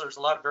about, and so there's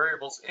a lot of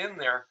variables in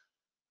there.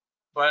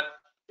 But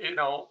you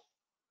know,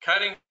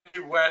 cutting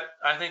too wet,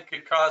 I think,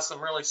 could cause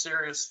some really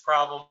serious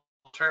problem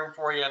term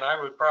for you, and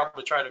I would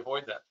probably try to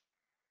avoid that.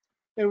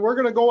 And we're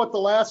going to go with the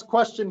last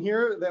question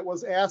here that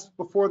was asked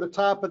before the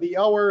top of the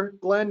hour.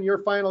 Glenn,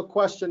 your final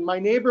question. My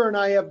neighbor and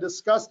I have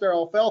discussed our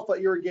alfalfa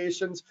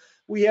irrigations.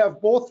 We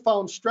have both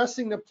found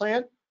stressing the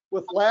plant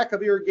with lack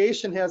of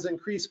irrigation has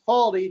increased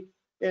quality,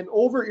 and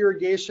over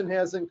irrigation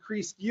has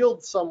increased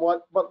yield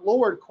somewhat, but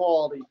lowered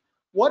quality.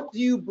 What do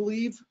you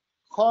believe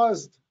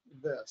caused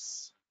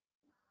this?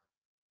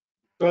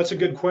 So that's a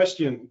good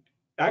question.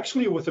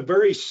 Actually, with a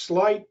very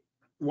slight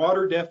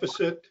water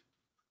deficit,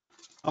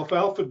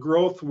 alfalfa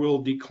growth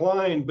will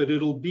decline, but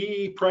it'll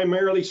be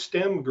primarily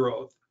stem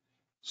growth.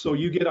 So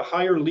you get a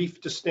higher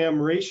leaf to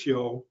stem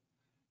ratio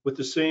with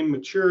the same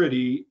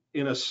maturity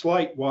in a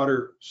slight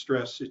water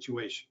stress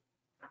situation.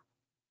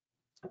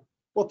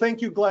 Well,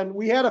 thank you, Glenn.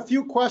 We had a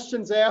few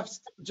questions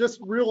asked just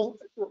real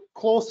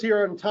close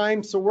here on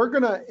time, so we're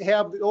going to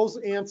have those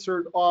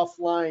answered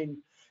offline.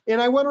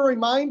 And I want to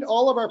remind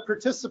all of our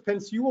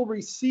participants, you will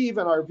receive,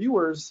 and our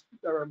viewers,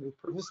 or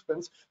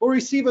participants, will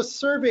receive a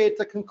survey at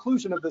the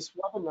conclusion of this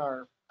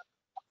webinar.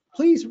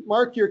 Please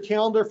mark your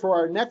calendar for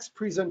our next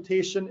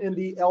presentation in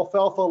the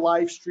Alfalfa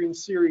Livestream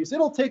series.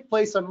 It'll take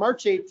place on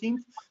March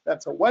 18th.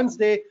 That's a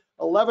Wednesday,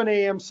 11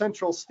 a.m.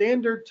 Central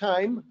Standard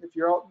Time. If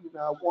you're out in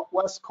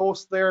West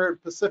Coast there,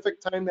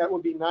 Pacific time, that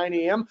would be 9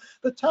 a.m.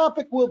 The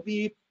topic will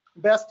be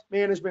best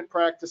management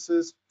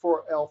practices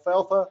for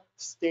alfalfa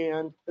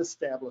stand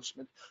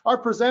establishment.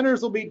 Our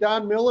presenters will be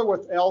Don Miller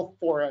with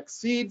Alforex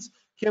Seeds,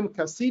 Kim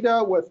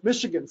Casita with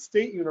Michigan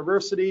State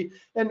University,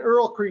 and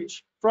Earl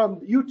Creech from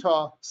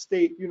Utah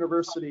State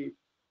University.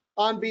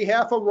 On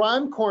behalf of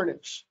Ron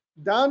Cornish,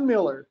 Don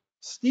Miller,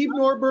 Steve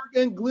Norberg,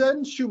 and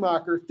Glenn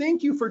Shewmaker,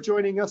 thank you for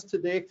joining us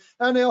today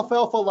on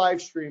Alfalfa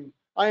Livestream.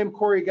 I am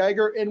Corey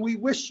Geiger, and we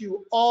wish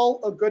you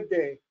all a good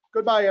day.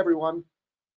 Goodbye, everyone.